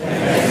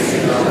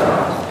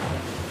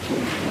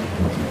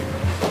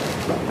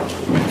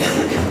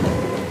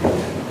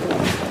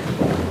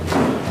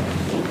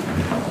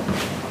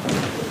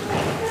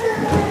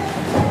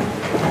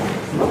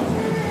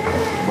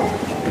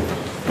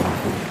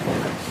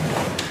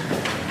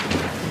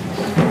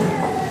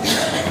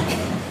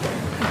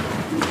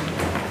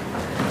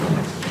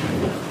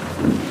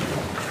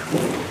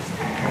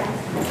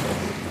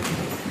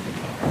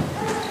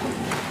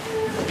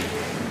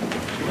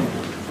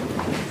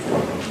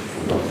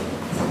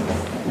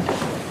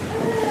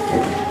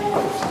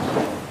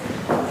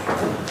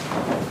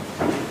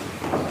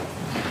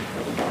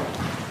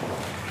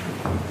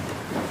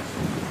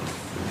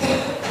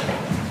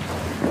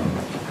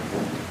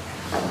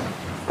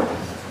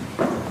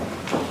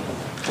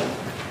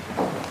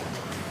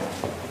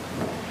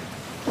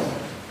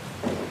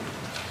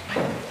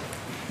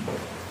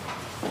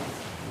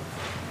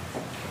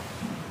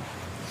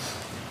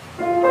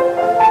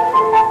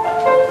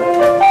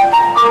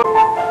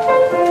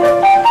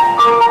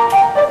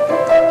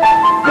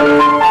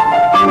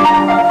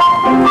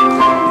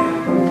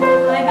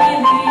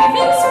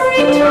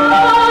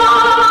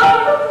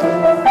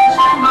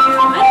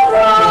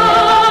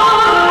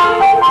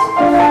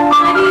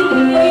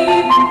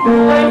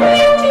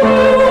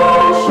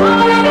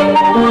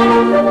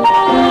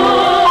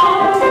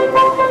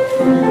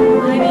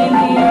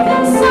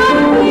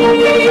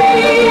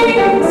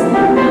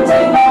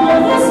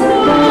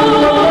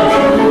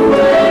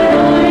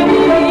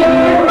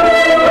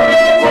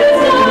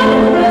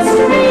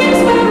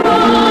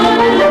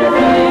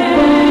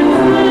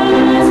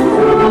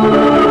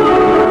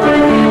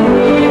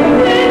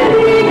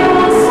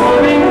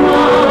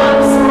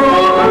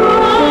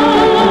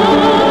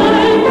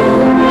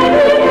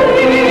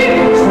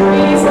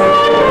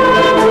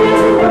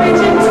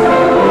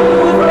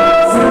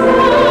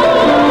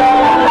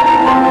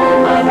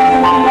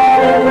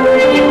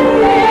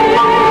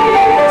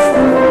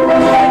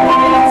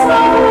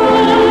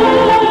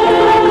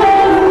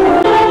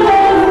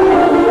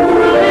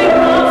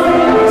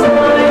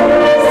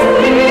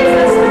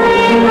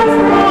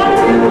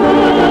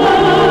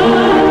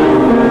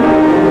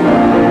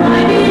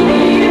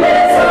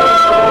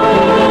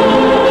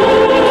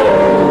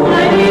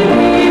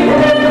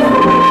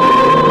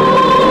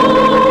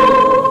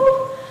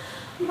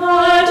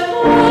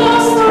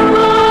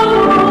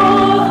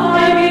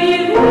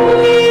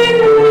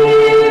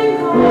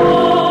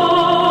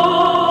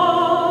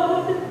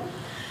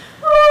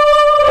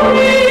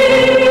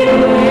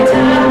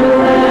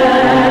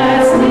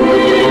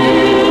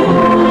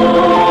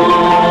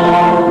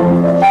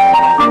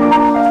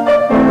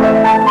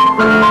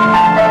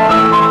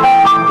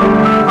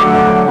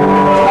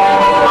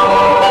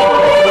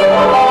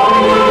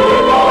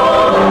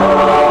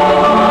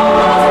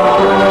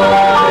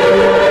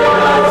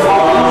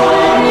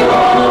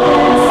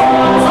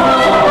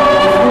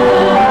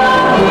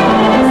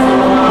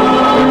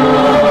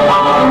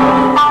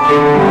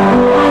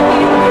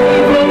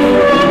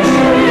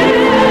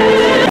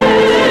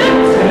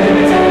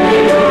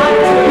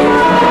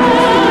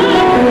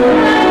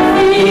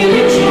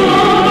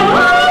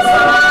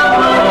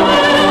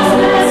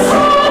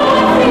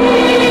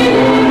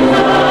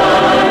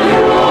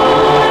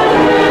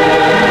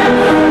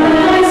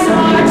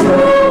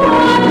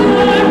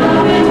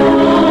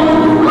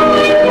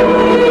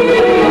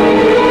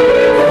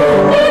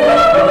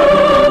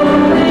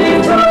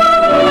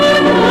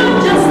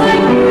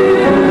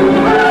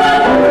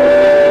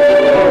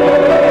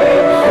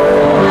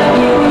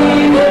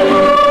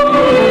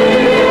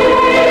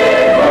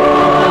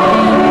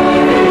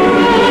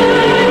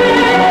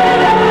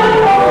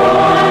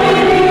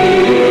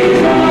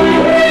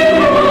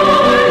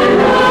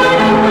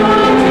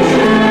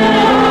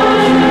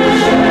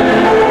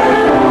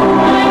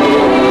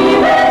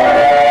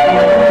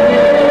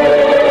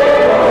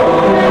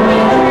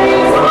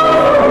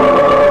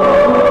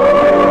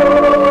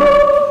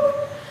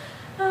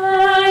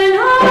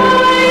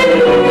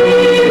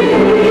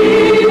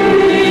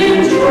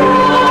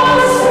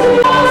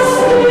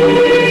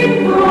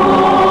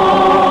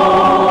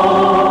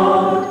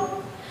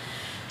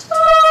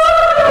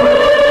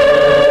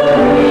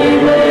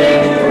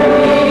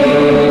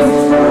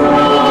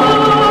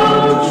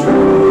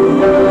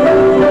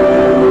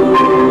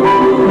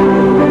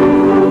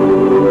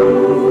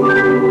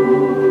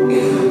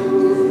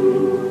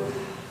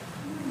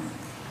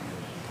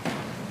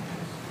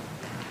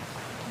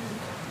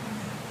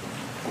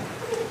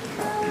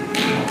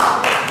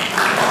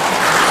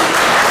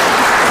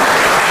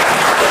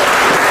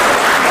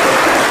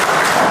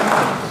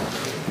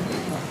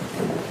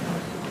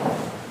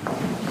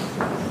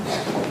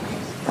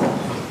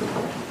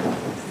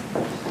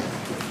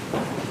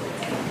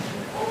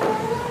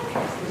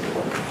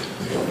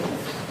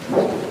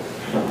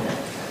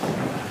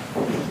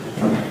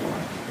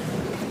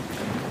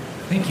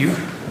 Thank you.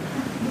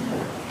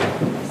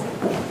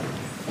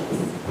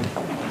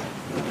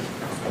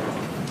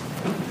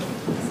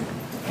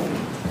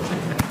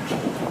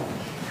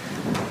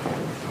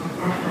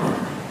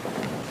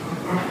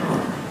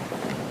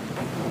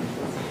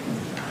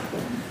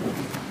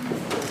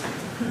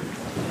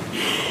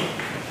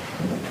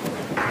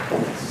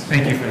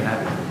 Thank you for that.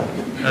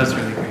 That was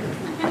really great.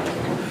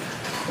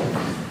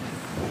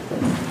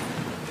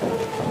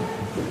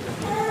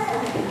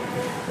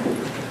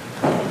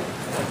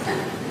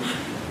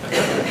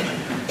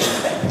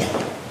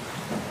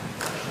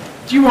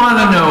 Do you want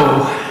to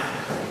know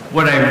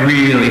what I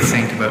really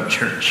think about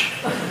church?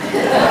 No.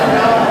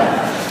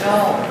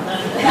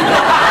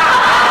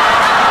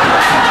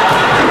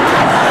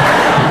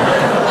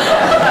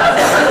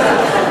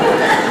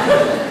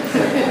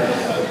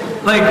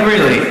 Like,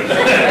 really?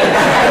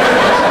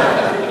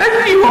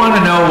 Do you want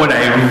to know what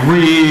I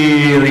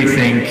really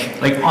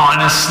think, like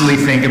honestly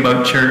think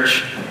about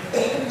church?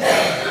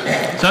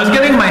 So I was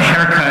getting my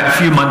hair cut a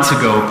few months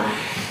ago,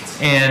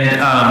 and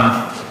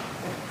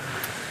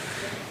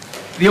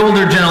the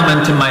older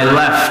gentleman to my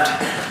left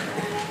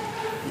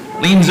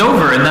leans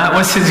over, and that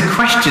was his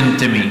question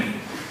to me.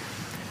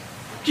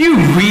 Do you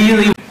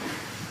really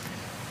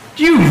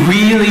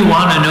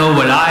want to know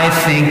what I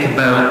think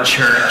about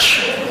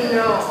church?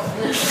 No.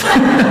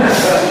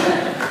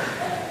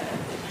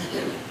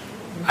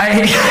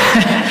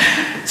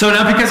 So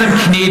now, because I'm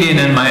Canadian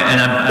and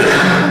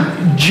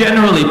I'm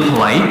generally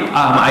polite,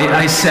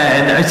 I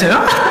said,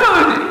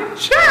 oh,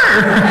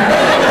 sure.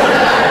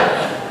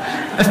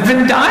 I've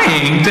been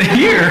dying to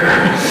hear.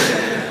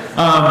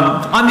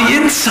 On the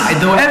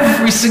inside, though,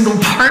 every single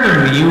part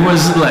of me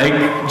was like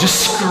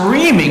just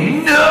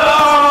screaming, no!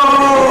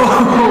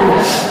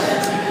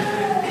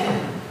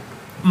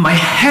 My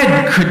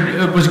head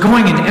was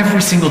going in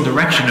every single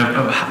direction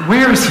of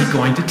where is he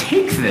going to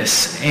take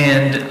this?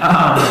 And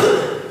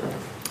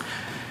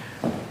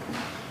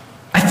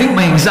I think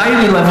my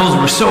anxiety levels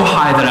were so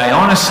high that I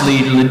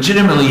honestly,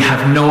 legitimately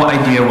have no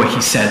idea what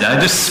he said. I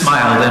just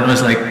smiled and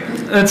was like,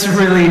 that's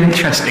really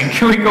interesting.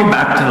 Can we go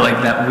back to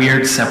like that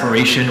weird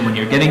separation when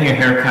you're getting your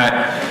hair cut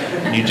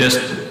and you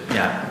just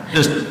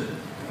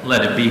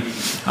let it be.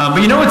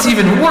 But you know what's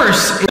even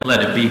worse?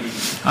 Let it be.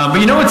 But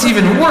you know what's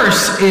even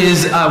worse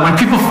is when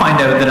people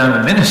find out that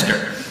I'm a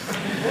minister.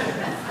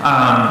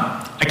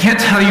 I can't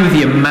tell you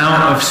the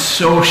amount of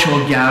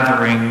social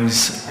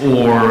gatherings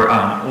or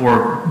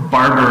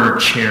barber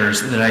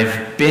chairs that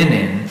I've been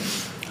in,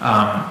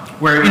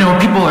 where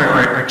people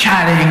are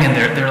chatting and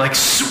they're like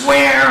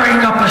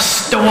swearing up a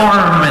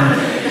storm, and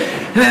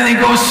then they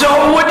go,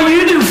 "So what do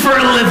you do for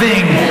a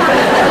living?"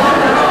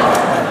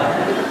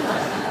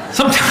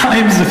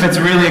 Sometimes, if it's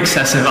really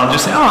excessive, I'll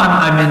just say, "Oh,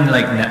 I'm in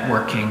like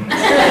networking."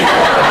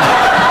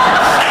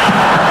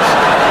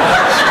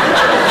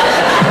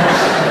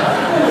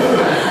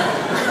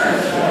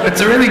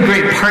 It's a really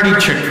great party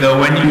trick, though,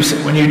 when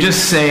you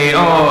just say,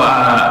 "Oh,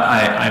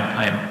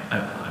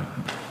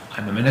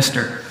 I'm a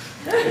minister."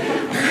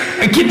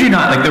 I kid you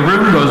not, like the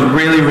room goes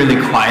really, really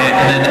quiet,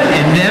 and then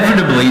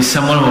inevitably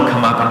someone will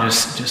come up and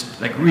just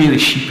like really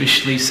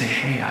sheepishly say,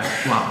 "Hey,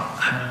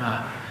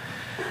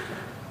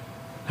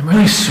 I'm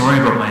really sorry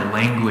about my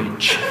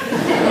language."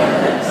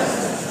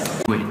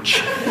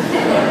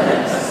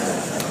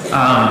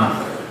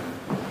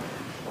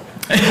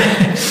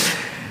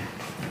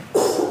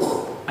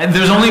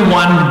 There's only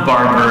one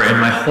barber in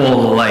my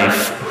whole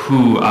life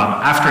who,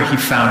 after he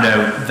found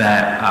out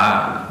that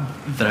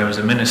I was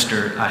a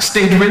minister,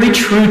 stayed really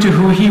true to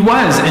who he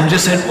was and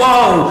just said,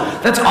 "Whoa,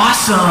 that's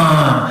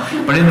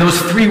awesome!" But in those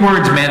 3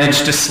 words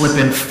managed to slip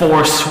in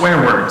 4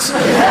 swear words.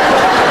 But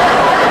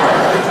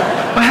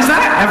has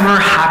that ever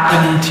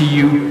happened to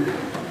you?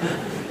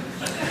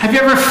 Have you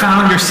ever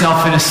found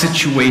yourself in a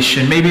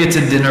situation, maybe it's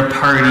a dinner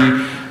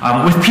party,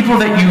 with people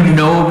that you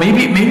know,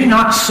 maybe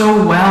not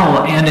so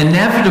well, and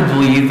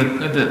inevitably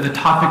the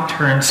topic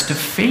turns to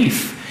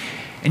faith.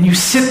 And you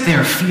sit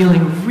there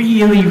feeling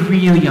really,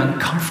 really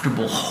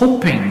uncomfortable,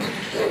 hoping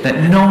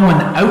that no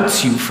one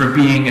outs you for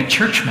being a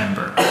church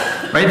member.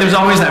 Right? There's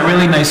always that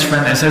really nice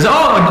friend that says,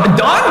 "Oh,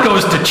 Don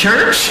goes to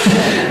church."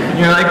 And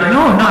you're like,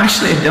 no,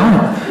 actually I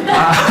don't.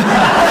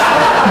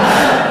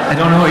 I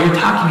don't know what you're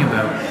talking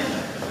about.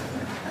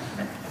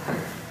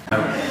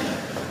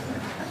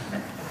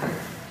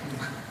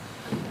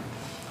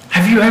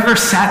 Have you ever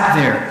sat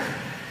there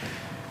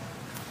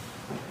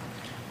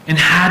and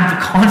had the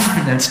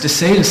confidence to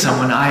say to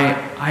someone, I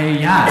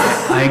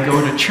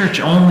go to church,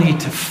 only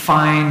to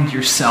find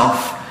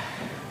yourself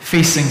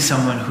facing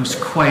someone who's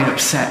quite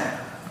upset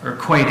or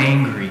quite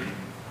angry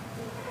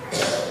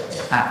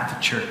at the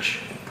church?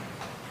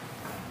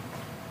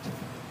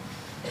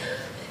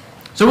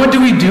 So what do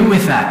we do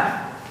with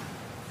that?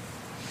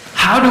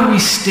 How do we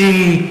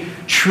stay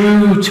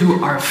true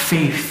to our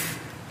faith?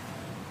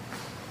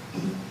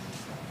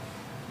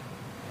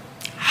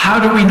 How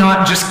do we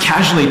not just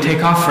casually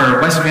take off our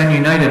West Van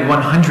United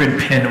 100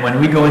 pin when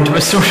we go into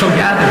a social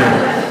gathering?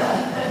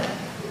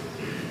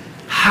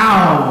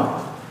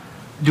 How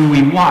do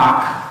we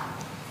walk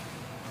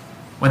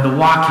when the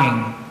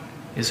walking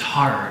is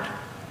hard.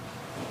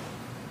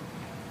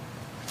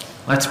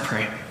 Let's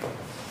pray.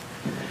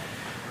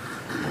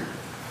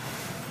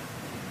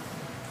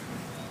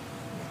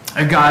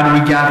 God,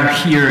 we gather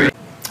here.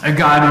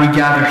 God, we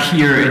gather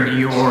here in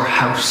your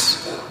house.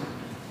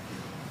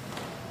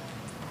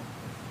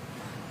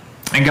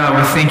 And God,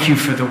 we thank you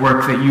for the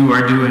work that you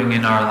are doing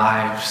in our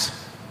lives.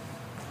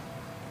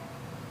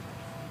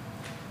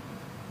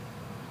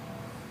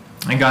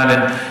 And God,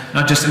 and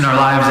not just in our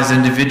lives as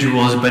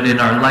individuals, but in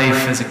our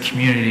life as a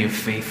community of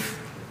faith.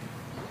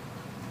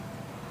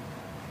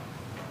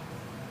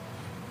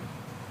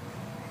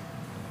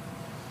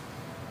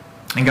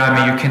 And God,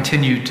 may you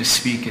continue to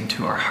speak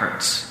into our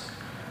hearts.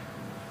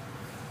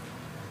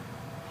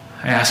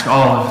 I ask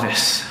all of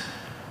this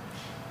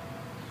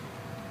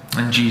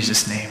in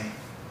Jesus' name.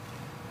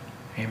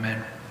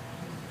 Amen.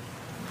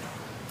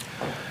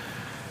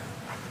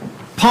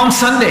 Palm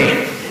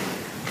Sunday.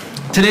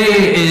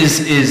 Today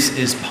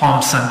is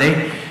Palm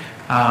Sunday.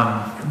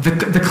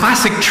 The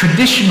classic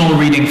traditional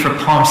reading for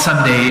Palm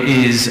Sunday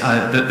is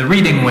the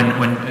reading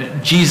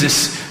when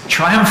Jesus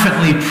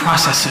triumphantly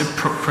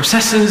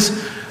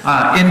processes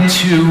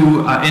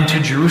into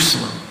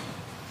Jerusalem.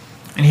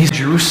 And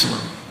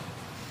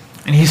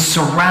he's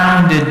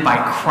surrounded by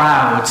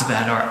crowds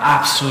that are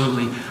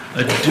absolutely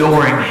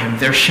adoring him.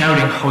 They're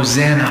shouting,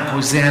 Hosanna,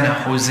 Hosanna,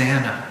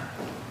 Hosanna.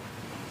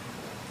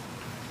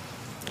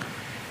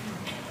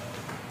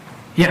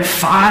 Yet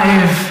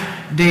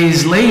 5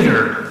 days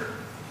later,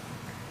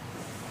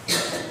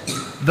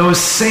 those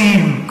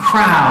same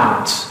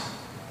crowds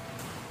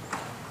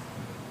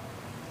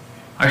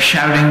are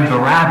shouting,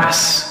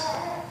 Barabbas,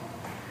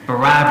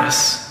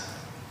 Barabbas,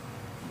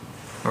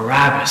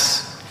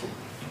 Barabbas.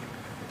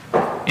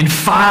 In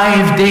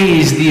 5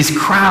 days, these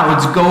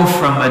crowds go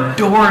from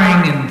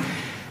adoring and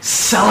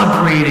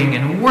celebrating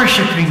and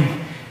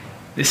worshiping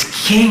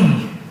this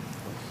king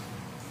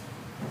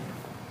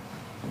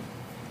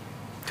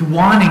to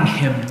wanting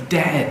him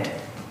dead.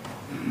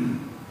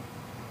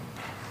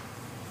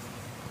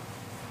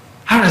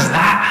 How does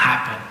that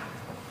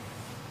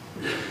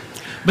happen?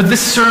 But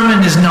this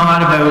sermon is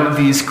not about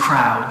these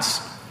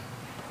crowds.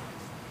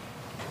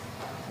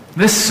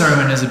 This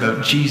sermon is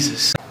about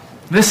Jesus.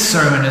 This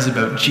sermon is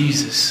about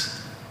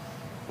Jesus.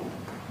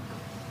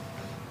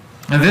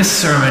 Now, this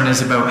sermon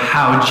is about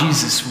how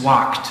Jesus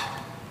walked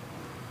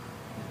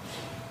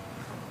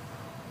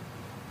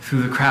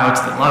through the crowds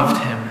that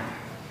loved him,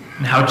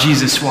 and how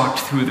Jesus walked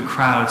through the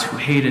crowds who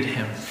hated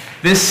him.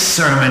 This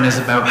sermon is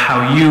about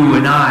how you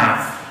and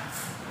I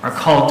are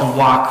called to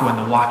walk when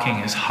the walking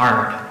is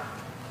hard.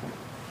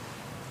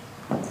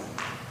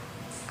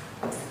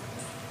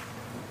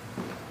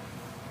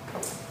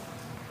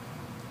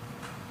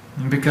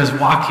 And because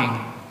walking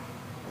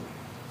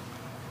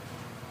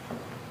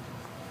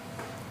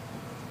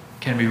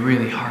can be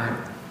really hard.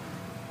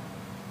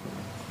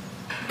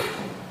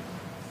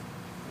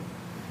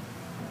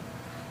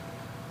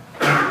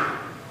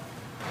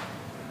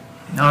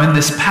 Now, in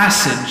this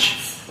passage,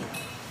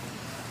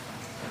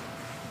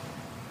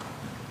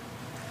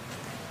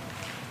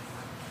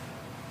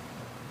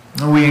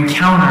 we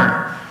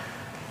encounter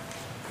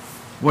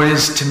what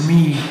is to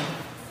me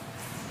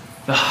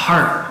the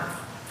heart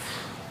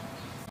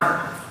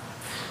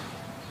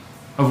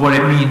of what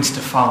it means to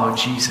follow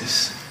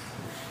Jesus.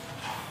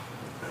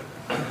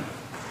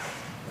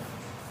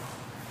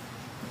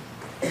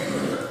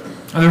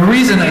 The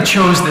reason I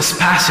chose this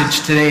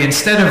passage today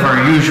instead of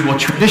our usual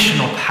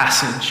traditional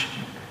passage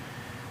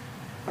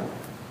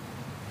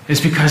is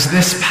because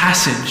this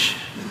passage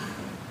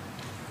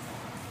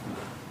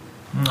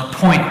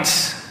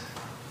points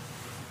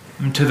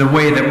to the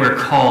way that we're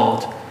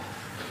called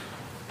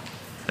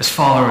as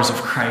followers of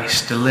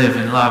Christ to live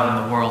and love in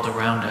the world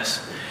around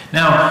us.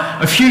 Now,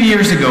 a few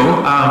years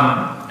ago,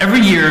 every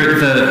year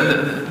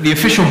the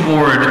official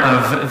board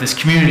of this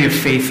community of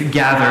faith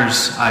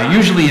gathers,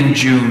 usually in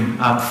June,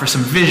 for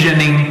some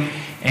visioning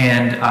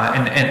and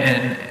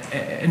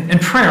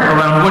prayer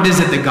around what is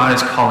it that God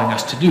is calling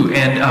us to do.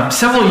 And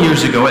several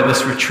years ago at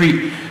this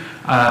retreat,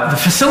 the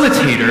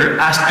facilitator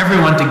asked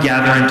everyone to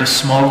gather into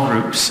small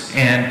groups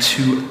and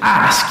to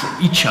ask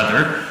each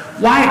other,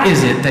 why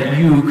is it that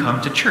you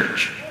come to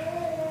church?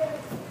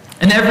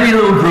 And every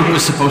little group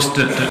was supposed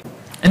to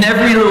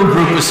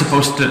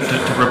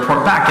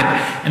report back.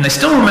 And I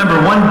still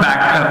remember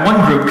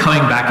one group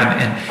coming back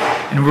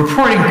and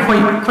reporting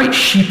quite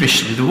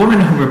sheepishly. The woman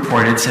who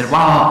reported said,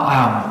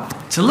 well,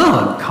 it's a little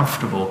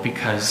uncomfortable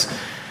because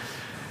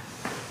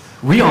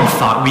we all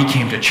thought we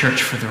came to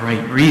church for the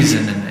right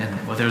reason.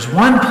 And well, there's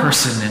one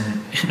person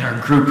in our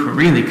group who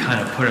really kind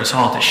of put us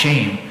all to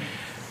shame.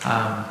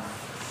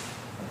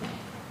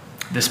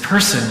 This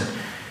person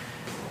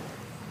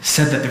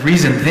said that the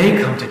reason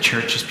they come to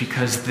church is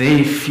because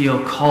they feel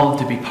called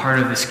to be part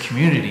of this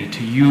community,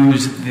 to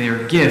use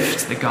their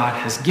gifts that God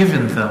has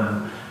given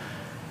them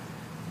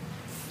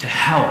to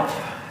help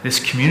this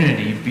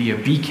community be a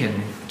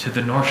beacon to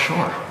the North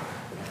Shore.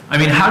 I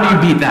mean, how do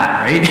you beat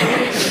that, right?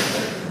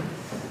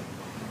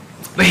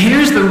 But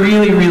here's the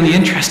really, really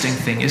interesting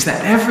thing, is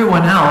that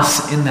everyone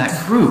else in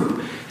that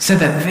group said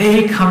that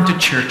they come to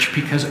church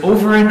because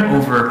over and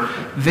over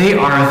they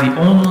are the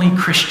only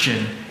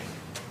Christian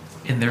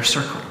in their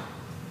circle.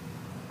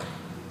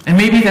 And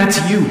maybe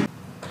that's you.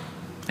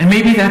 And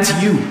maybe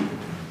that's you.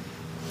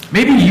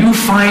 Maybe you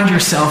find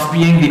yourself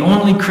being the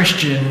only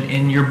Christian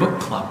in your book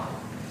club.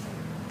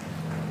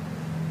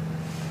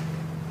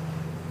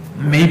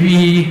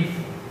 Maybe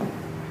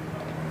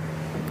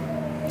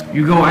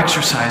you go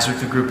exercise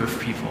with a group of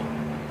people,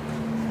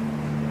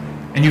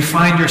 and you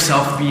find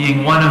yourself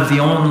being one of the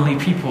only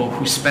people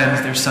who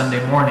spends their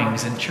Sunday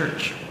mornings in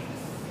church.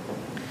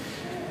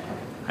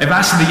 I've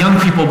asked the young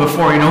people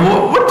before,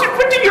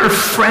 what do your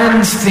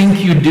friends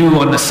think you do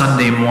on the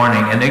Sunday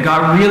morning? And they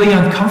got really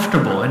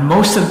uncomfortable, and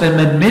most of them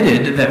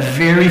admitted that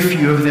very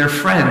few of their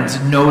friends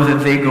know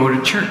that they go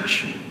to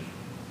church.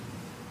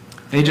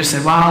 They just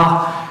said,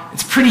 well,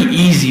 it's pretty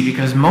easy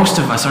because most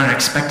of us aren't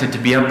expected to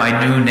be up by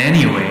noon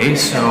anyway,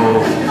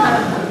 so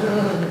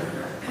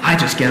I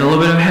just get a little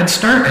bit of a head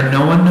start and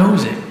no one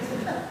knows it.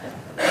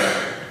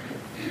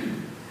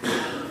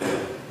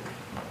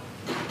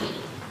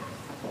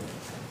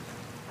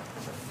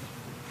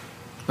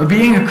 But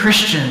being a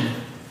Christian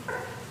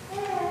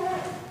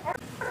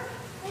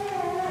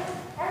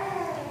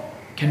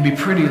can be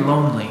pretty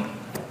lonely.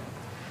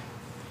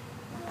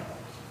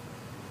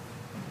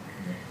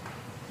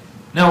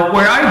 Now,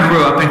 where I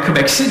grew up in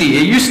Quebec City,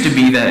 it used to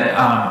be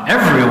that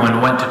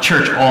everyone went to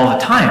church all the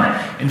time.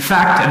 In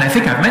fact, and I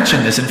think I've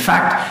mentioned this, in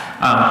fact,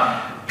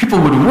 people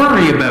would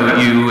worry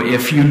about you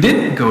if you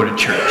didn't go to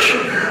church.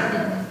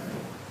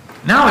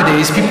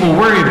 Nowadays, people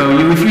worry about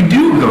you if you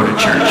do go to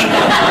church.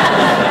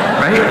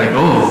 Right? Like,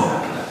 oh,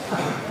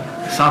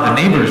 saw the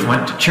neighbors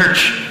went to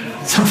church.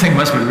 Something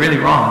must be really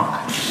wrong.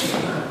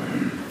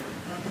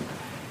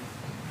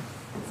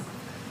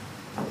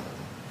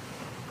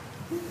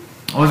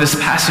 Oh, this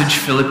passage,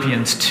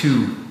 Philippians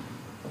 2,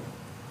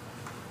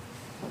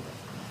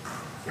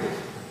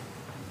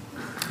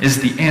 is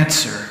the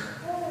answer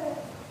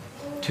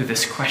to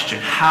this question.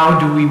 How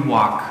do we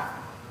walk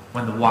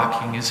when the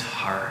walking is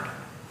hard?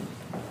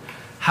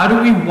 How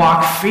do we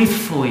walk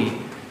faithfully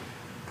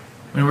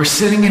when we're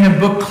sitting in a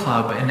book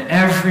club and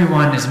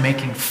everyone is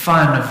making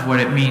fun of what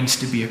it means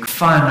to be a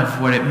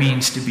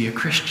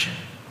Christian?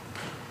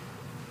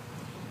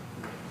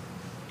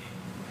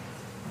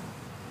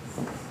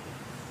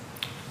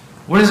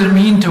 What does it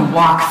mean to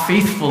walk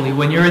faithfully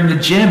when you're in the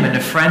gym and a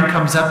friend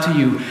comes up to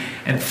you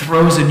and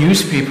throws a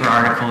newspaper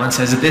article and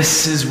says,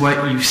 "This is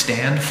what you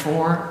stand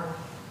for"?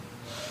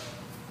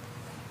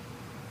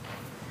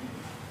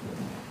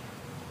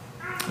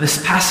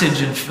 This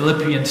passage in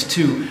Philippians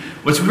 2,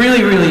 what's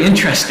really, really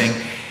interesting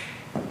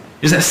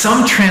is that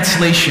some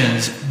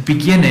translations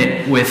begin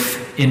it with,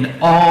 "in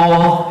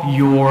all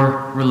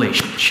your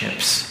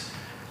relationships.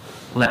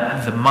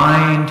 Let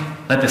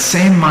the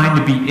same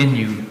mind be in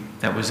you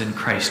that was in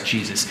Christ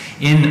Jesus."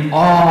 In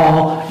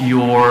all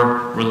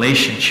your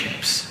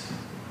relationships.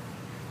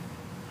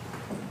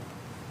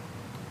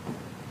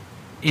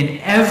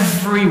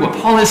 What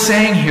Paul is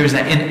saying here is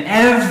that in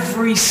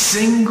every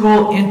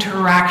single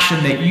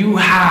interaction that you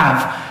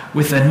have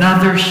with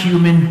another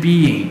human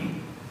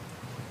being,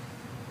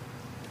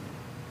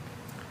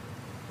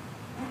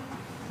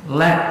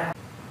 let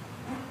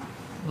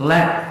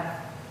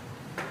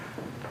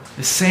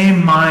the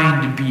same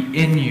mind be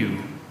in you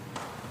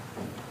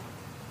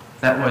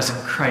that was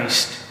in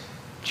Christ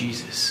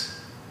Jesus.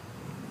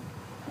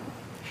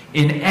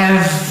 In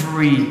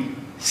every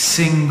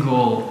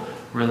single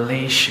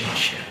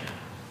relationship.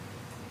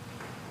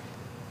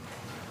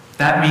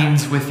 That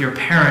means with your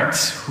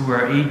parents who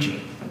are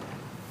aging.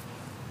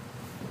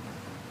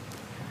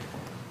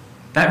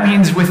 That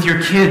means with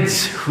your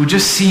kids who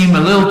just seem a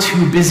little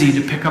too busy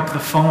to pick up the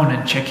phone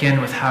and check in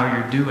with how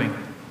you're doing.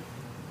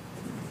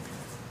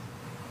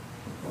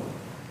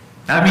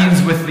 That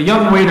means with the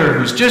young waiter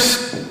who's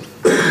just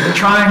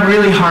trying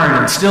really hard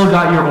and still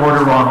got your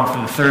order wrong for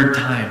the third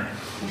time.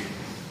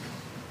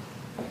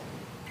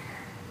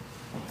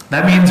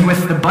 That means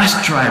with the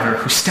bus driver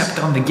who stepped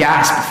on the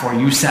gas before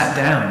you sat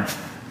down.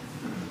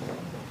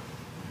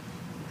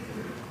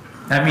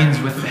 That means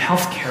with the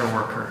healthcare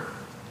worker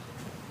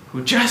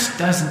who just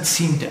doesn't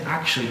seem to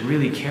actually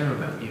really care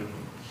about you.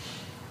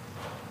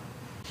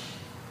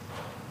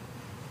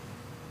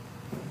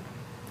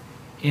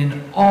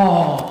 In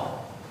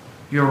all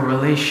your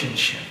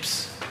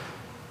relationships,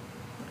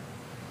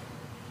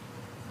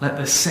 let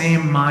the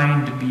same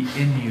mind be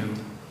in you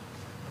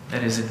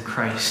that is in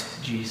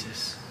Christ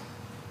Jesus.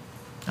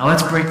 Now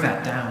let's break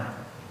that down.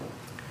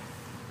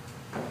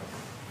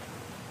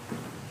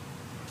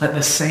 Let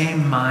the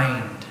same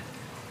mind,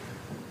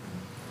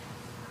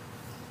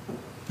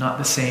 not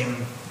the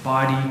same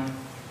body,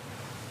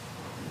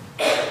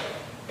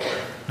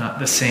 not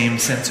the same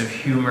sense of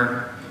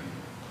humor.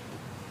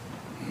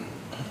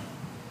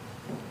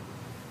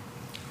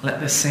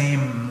 Let the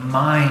same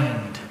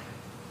mind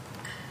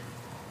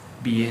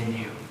be in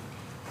you.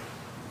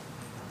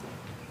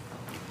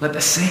 Let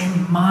the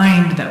same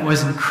mind that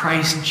was in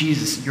Christ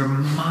Jesus, your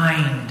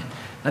mind,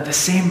 let the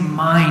same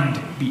mind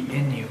be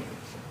in you.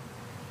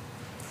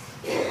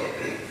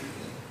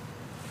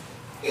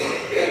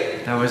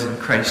 that was in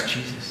Christ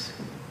Jesus.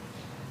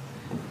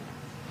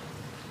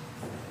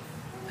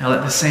 Now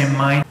let the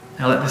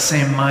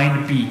same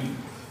mind be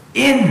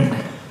in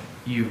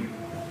you.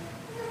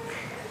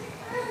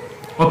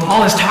 What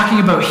Paul is talking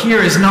about here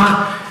is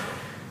not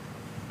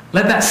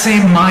let that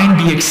same mind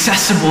be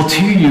accessible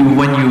to you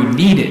when you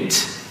need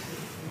it.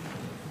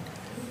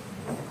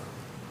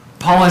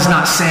 Paul is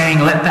not saying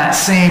let that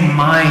same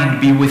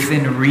mind be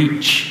within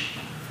reach.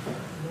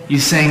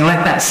 He's saying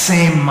let that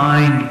same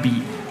mind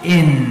be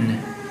in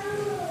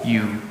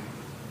you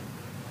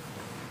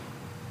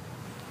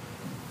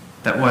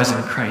that was in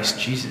Christ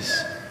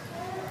Jesus.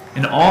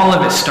 And all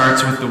of it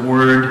starts with the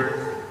word,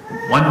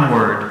 one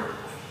word,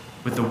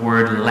 with the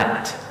word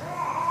let.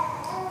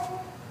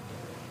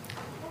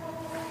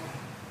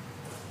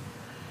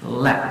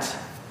 Let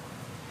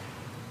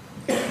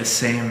the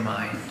same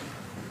mind.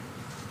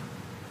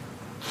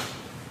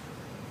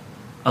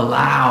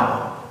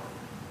 Allow.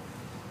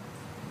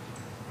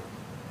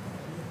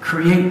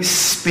 Create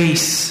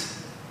space.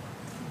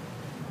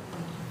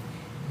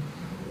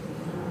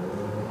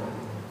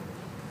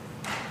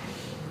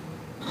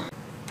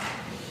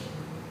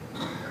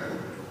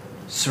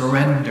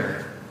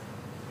 Surrender.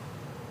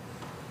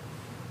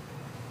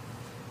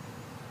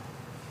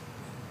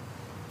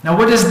 Now,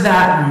 what does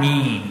that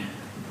mean,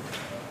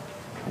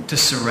 to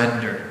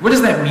surrender? What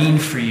does that mean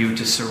for you,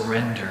 to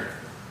surrender?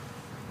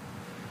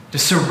 To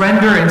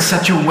surrender in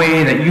such a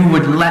way that you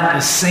would let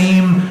the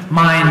same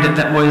mind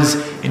that was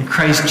in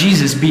Christ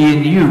Jesus be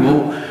in you.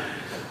 Well,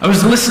 I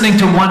was listening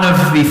to one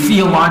of the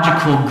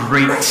theological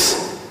greats.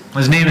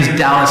 His name is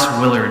Dallas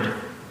Willard.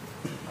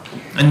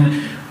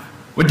 And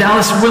what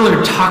Dallas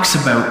Willard talks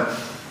about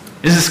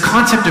is this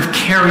concept of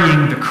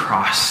carrying the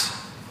cross.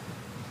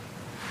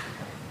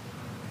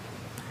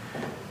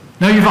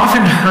 Now, you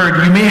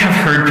may have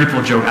heard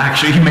people joke.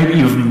 Actually, maybe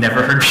you've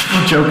never heard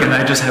people joke, and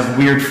I just have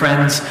weird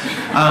friends.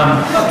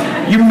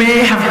 You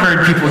may have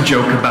heard people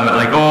joke about,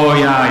 like, oh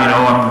yeah,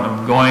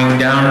 I'm going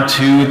down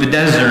to the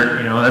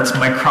desert. That's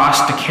my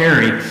cross to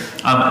carry.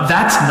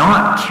 That's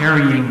not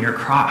carrying your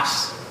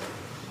cross.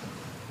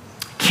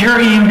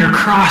 Carrying your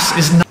cross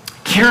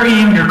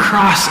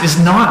is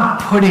not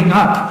putting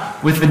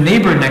up with the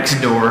neighbor next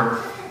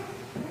door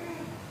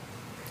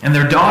and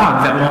their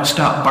dog that won't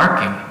stop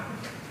barking.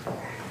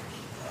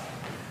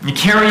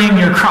 Carrying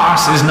your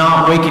cross is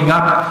not waking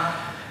up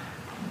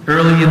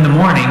early in the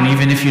morning,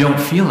 even if you don't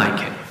feel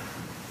like it.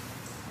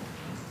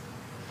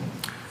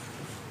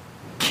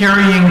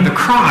 Carrying the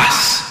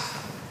cross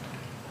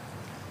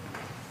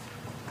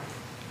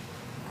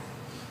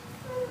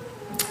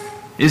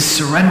is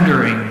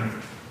surrendering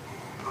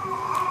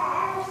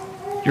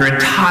your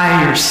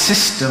entire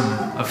system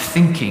of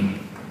thinking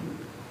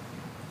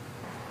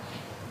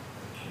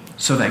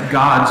so that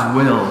God's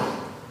will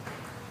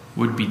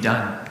would be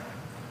done.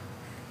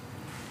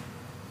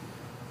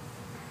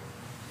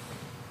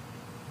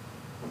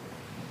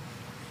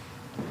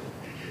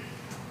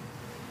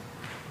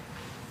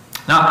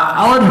 Now,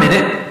 I'll admit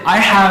it, I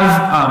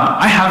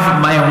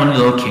have my own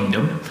little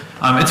kingdom.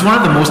 It's one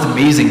of the most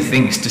amazing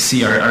things to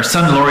see our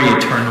son Laurie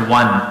turn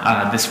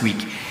 1 this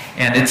week.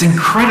 And it's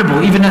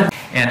incredible, even at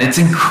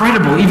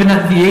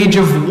the age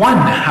of 1,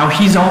 how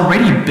he's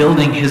already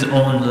building his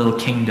own little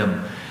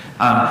kingdom.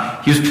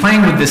 He was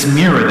playing with this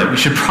mirror that we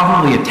should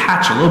probably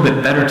attach a little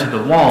bit better to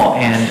the wall,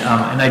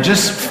 and I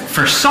just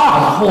foresaw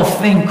the whole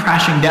thing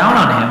crashing down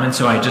on him, and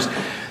so I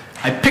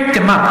picked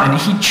him up, and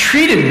he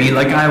treated me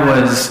like I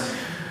was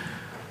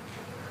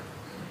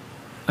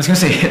going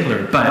to say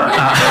Hitler, but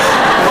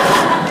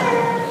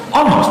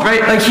almost,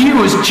 right? Like, he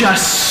was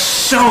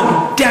just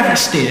so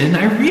devastated, and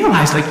I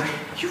realized, like,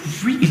 you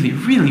really,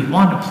 really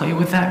want to play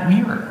with that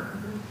mirror.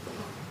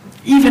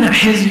 Even at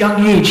his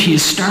young age, he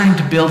is starting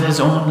to build his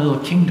own little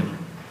kingdom.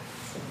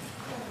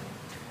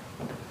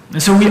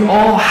 And so we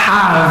all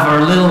have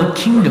our little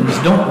kingdoms,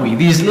 don't we?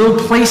 These little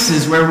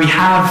places where we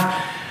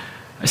have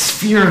a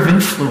sphere of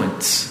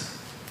influence.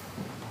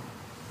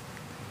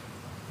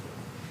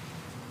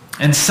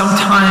 And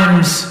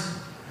sometimes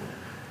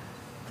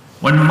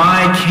when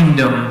my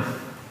kingdom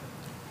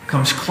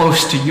comes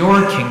close to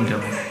your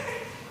kingdom,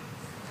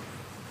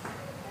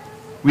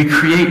 we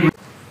create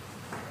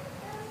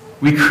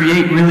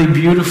really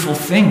beautiful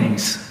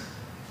things.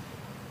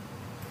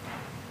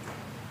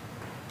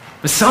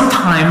 But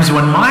sometimes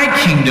when my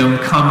kingdom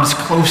comes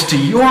close to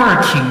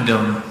your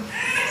kingdom,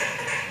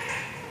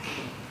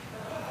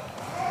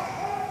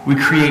 we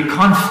create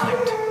conflict.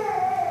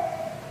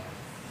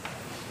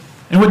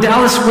 And what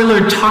Dallas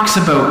Willard talks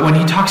about when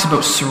he talks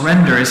about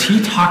surrender is he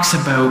talks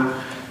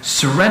about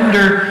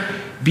surrender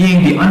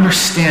being the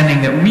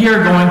understanding that we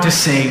are going to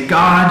say,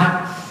 God,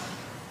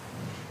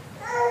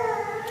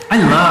 I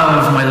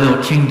love my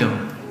little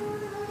kingdom,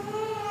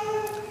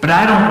 but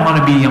I don't want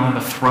to be on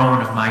the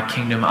throne of my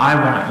kingdom. I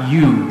want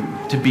you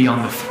to be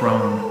on the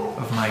throne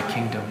of my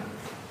kingdom.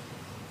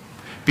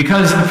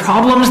 Because the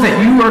problems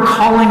that you are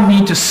calling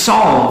me to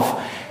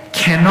solve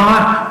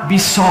cannot be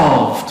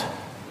solved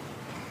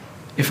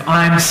if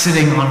I'm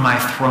sitting on my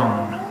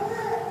throne.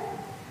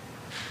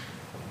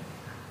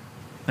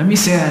 Let me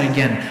say that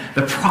again.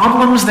 The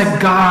problems that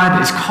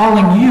God is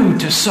calling you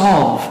to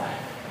solve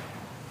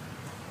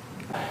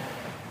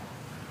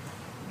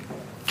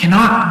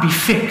cannot be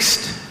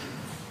fixed.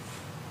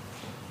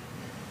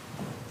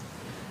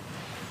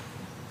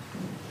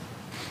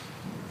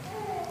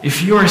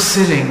 If you are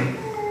sitting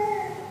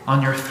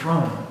on your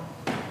throne.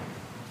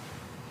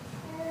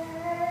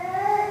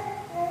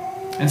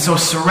 And so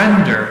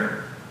surrender.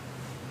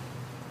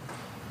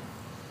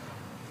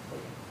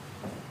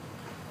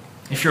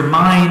 If your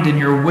mind and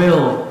your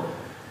will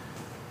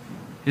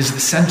is the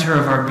center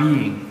of our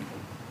being,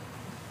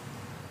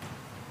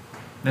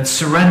 then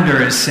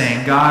surrender is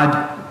saying,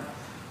 God,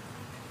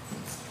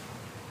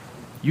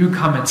 you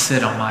come and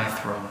sit on my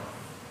throne.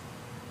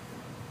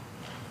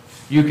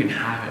 You can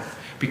have it,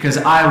 because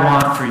I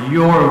want for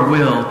your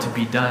will to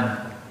be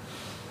done,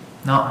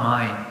 not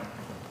mine.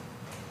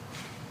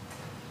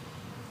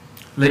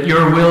 Let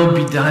your will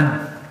be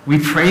done. We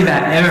pray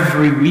that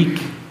every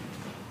week.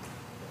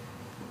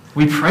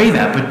 We pray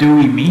that, but do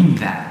we mean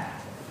that?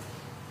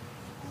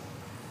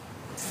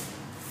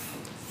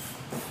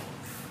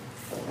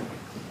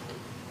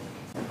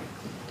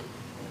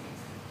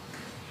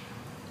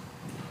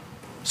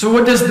 So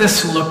what does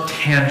this look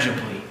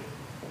tangibly?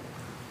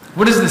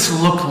 What does this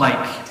look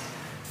like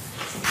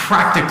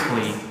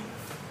practically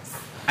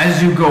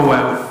as you go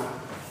out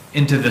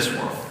into this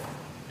world?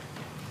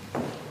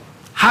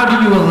 How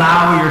do you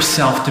allow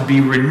yourself to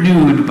be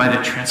renewed by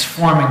the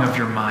transforming of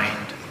your mind?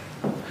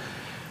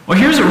 Well,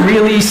 here's a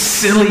really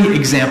silly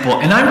example,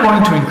 and I'm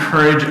going to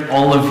encourage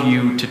all of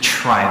you to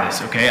try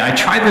this, okay? I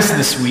tried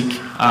this week,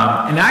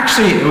 and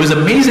actually it was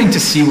amazing to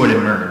see what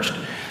emerged.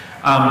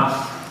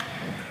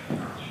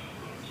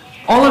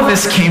 All of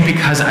this came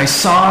because I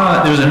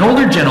saw there was an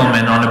older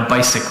gentleman on a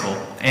bicycle,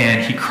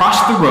 and he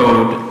crossed the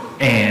road,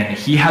 and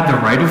he had the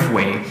right of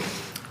way,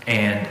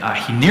 and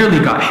he nearly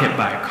got hit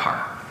by a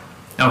car.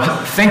 Now,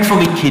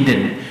 thankfully, he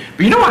didn't.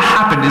 But you know what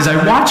happened is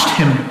I watched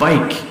him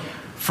bike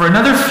for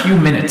another few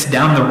minutes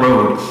down the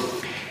road,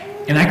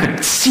 and I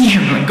could see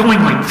him like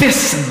going like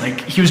this, and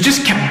like he was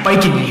just kept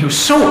biking, and he was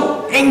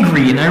so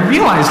angry. And I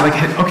realized, like,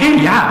 okay,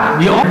 yeah,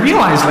 we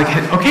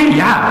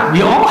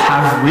all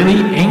have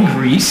really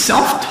angry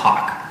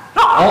self-talk.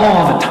 Not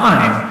all the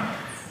time,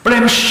 but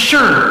I'm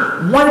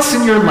sure once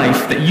in your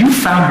life that you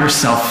found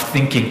yourself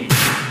thinking,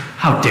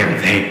 how dare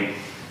they?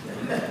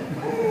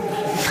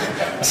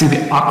 See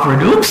the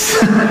awkward oops?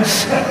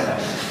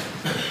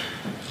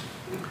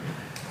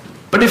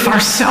 But if our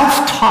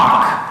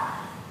self-talk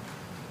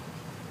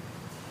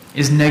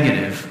is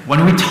negative,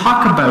 when we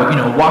talk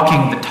about,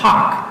 walking the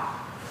talk,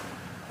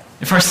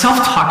 if our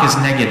self-talk is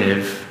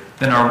negative,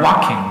 then our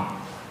walking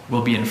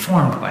will be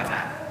informed by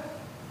that.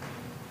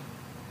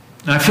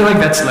 And I feel like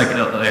that's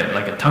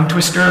like a tongue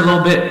twister a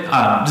little bit.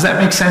 Does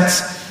that make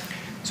sense?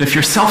 So if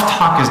your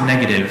self-talk is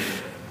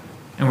negative,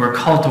 and we're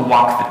called to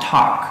walk the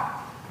talk,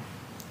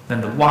 then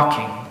the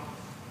walking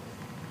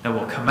that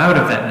will come out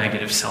of that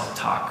negative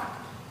self-talk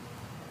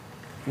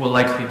will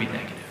likely be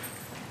negative.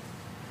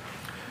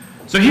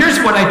 So here's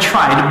what I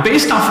tried,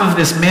 based off of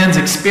this man's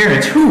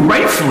experience, who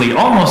rightfully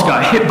almost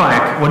got hit by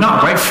a,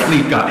 not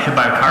rightfully got hit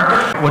by a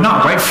car,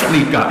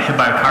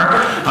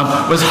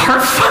 was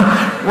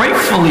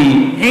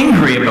rightfully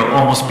angry about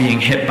almost being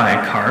hit by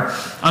a car.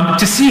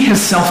 To see his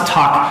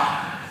self-talk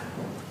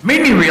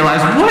made me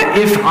realize, what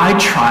if I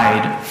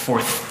tried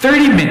for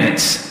 30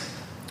 minutes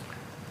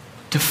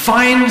to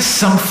find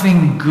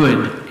something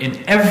good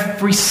in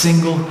every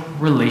single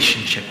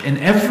relationship, in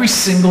every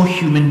single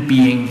human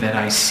being that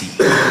I see?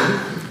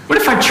 What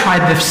if I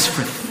tried this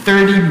for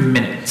 30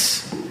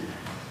 minutes?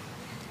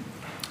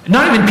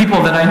 Not even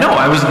people that I know.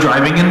 I was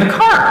driving in the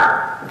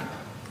car.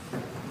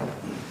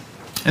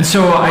 And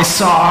so I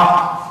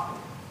saw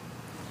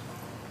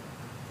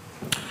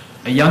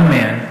a young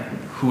man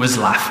who was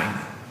laughing.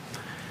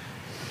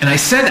 And I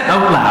said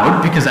out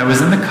loud, because I was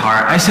in the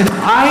car, I said,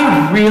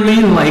 I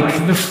really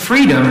like the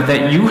freedom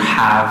that you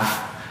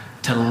have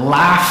to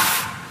laugh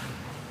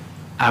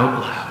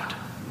out loud.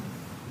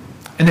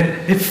 And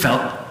it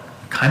felt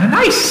kind of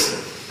nice.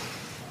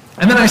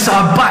 And then I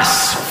saw a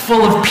bus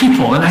full of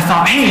people, and I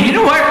thought, hey, you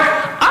know what?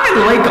 I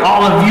like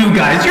all of you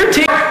guys.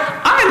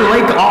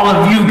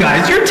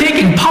 You're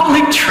taking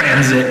public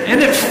transit,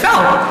 and it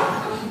felt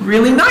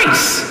really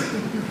nice.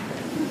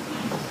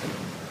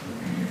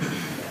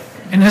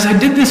 And as I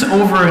did this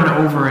over and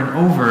over and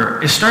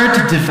over, it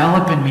started to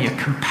develop in me a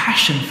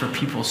compassion for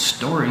people's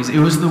stories. It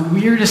was the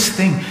weirdest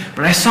thing.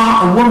 But I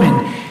saw a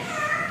woman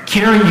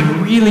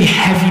carrying really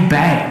heavy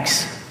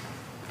bags.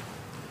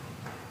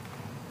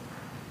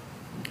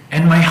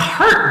 And my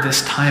heart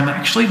this time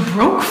actually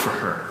broke for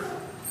her.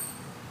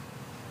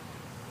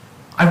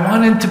 I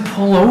wanted to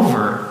pull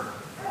over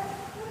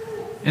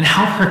and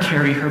help her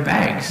carry her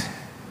bags.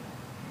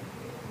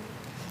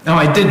 No,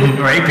 I didn't,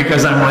 right?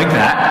 Because I'm like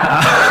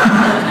that.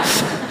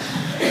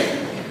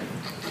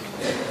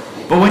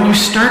 But when you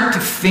start to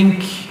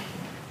think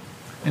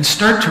and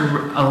start to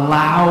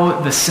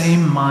allow the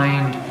same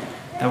mind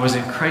that was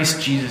in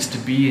Christ Jesus to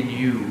be in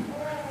you,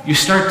 you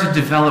start to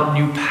develop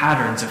new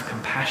patterns of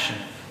compassion.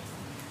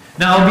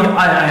 Now,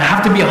 I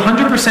have to be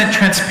 100%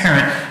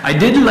 transparent. I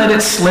did let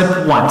it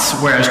slip once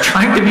where I was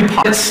trying to be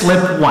positive,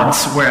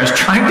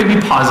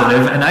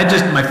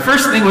 and my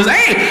first thing was,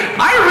 hey,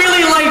 I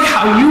really like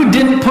how you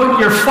didn't put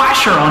your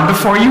flasher on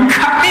before you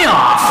cut me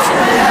off.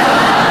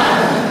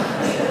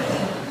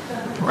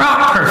 We're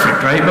not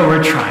perfect, right? But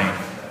we're trying.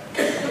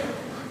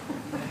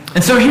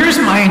 And so here's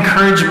my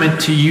encouragement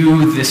to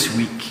you this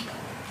week.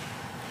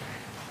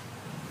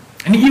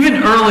 And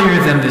even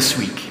earlier than this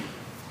week.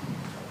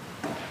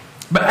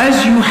 But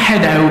as you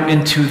head out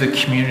into the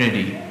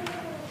community,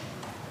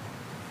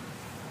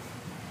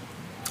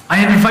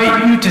 I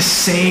invite you to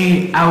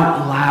say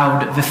out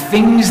loud the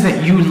things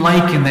that you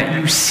like and that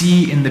you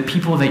see in the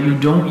people that you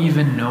don't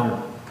even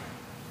know.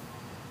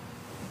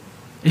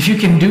 If you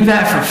can do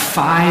that for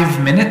 5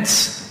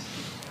 minutes,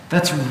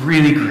 that's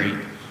really great.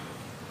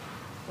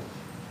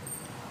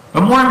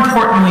 But more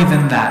importantly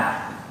than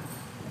that,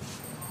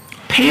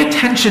 pay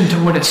attention to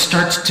what it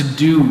starts to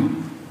do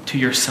to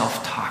your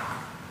self-talk.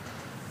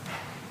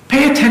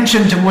 Pay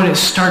attention to what it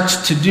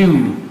starts to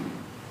do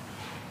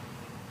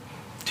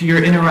to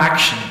your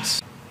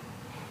interactions,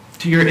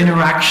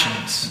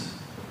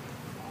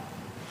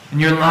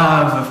 and your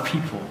love of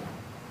people.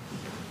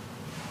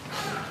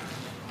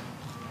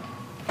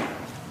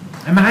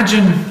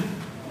 Imagine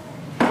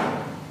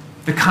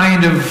the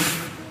kind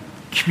of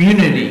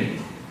community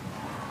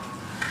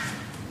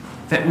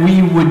that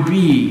we would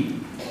be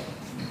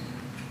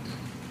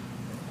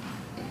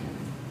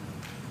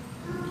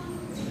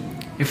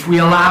if we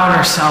allowed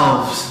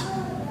ourselves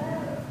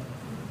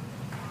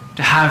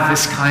to have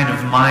this kind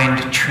of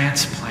mind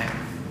transplant.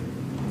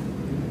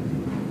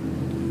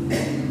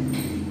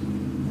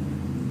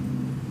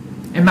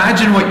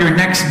 Imagine what your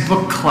next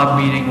book club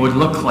meeting would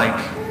look like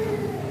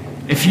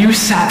if you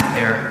sat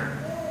there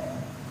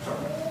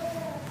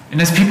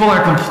and as people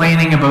are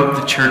complaining about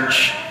the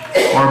church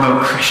or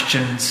about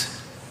Christians,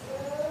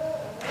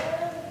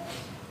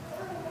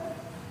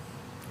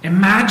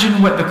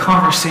 imagine what the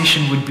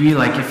conversation would be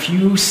like if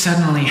you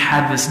suddenly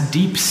had this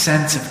deep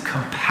sense of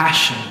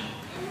compassion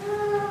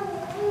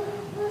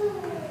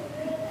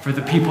for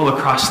the people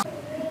across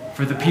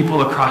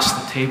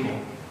the table.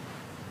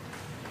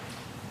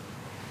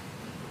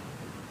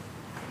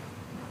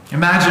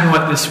 Imagine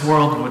what this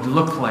world would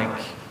look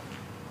like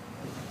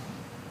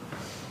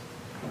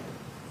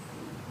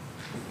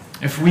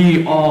if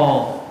we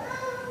all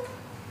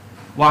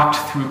walked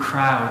through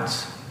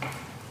crowds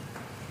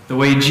the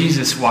way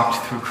Jesus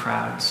walked through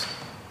crowds.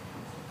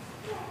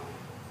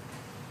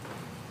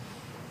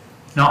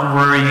 Not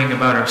worrying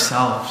about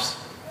ourselves,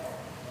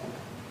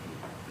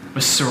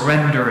 but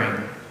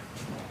surrendering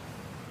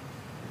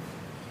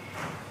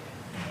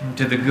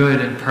to the good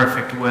and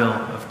perfect will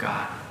of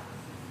God.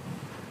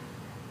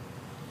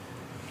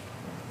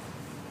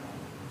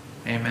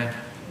 Amen.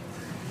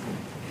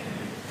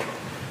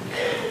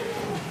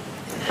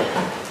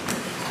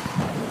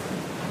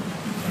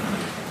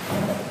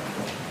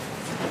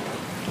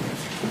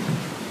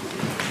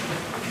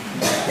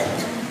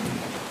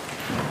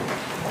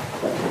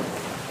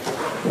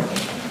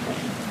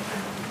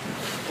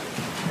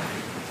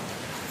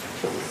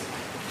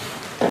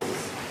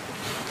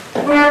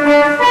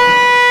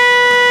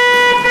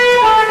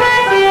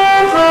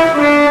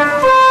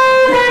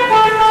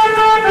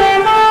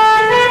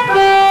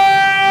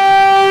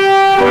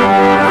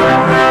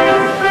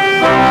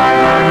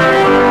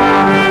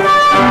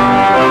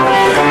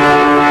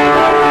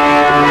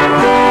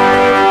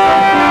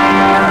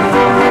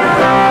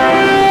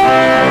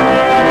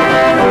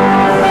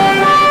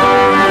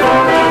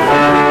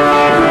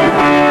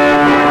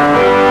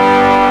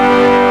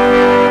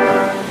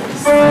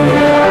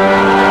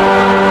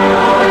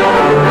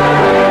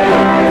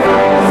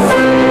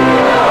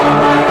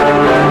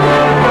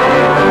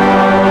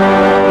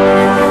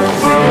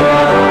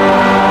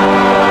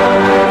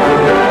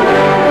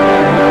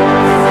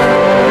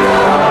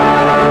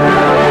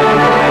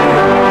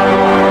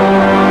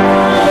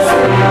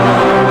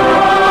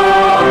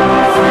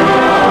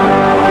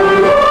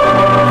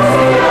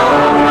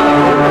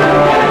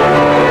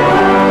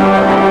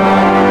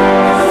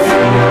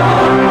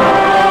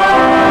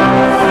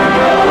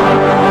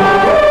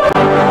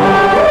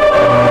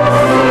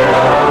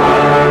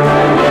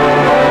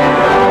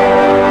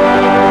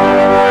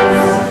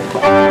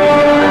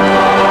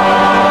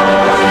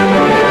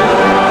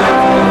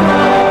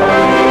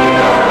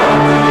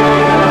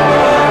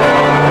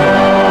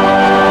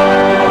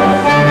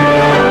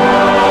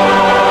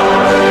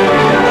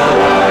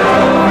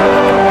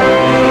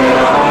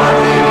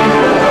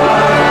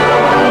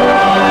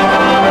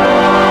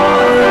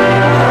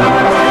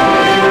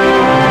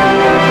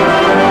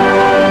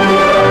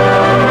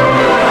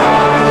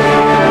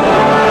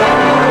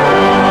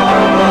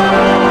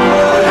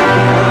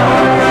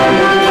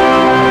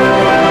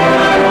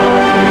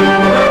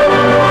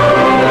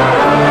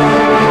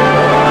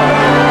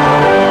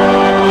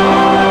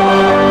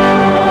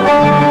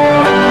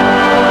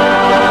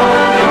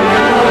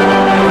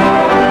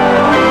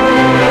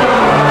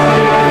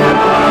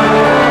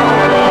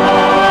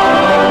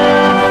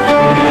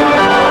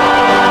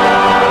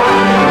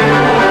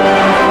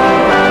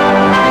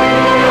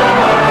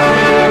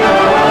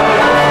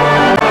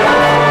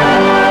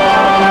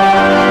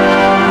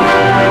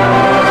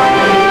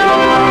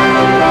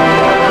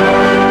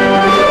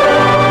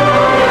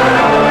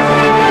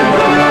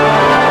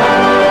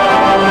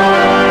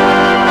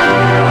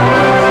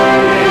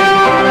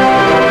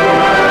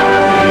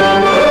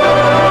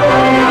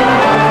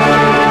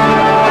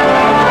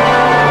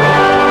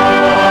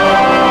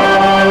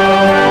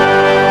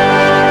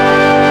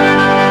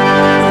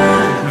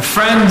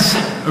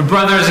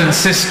 brothers and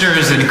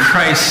sisters in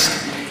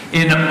Christ,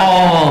 in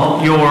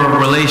all your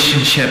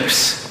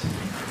relationships,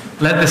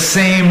 let the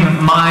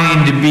same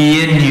mind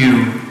be in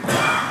you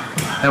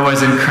that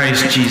was in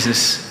Christ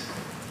Jesus.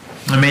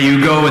 And may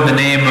you go in the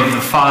name of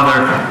the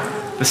Father,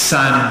 the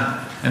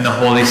Son, and the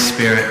Holy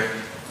Spirit.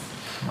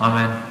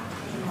 Amen.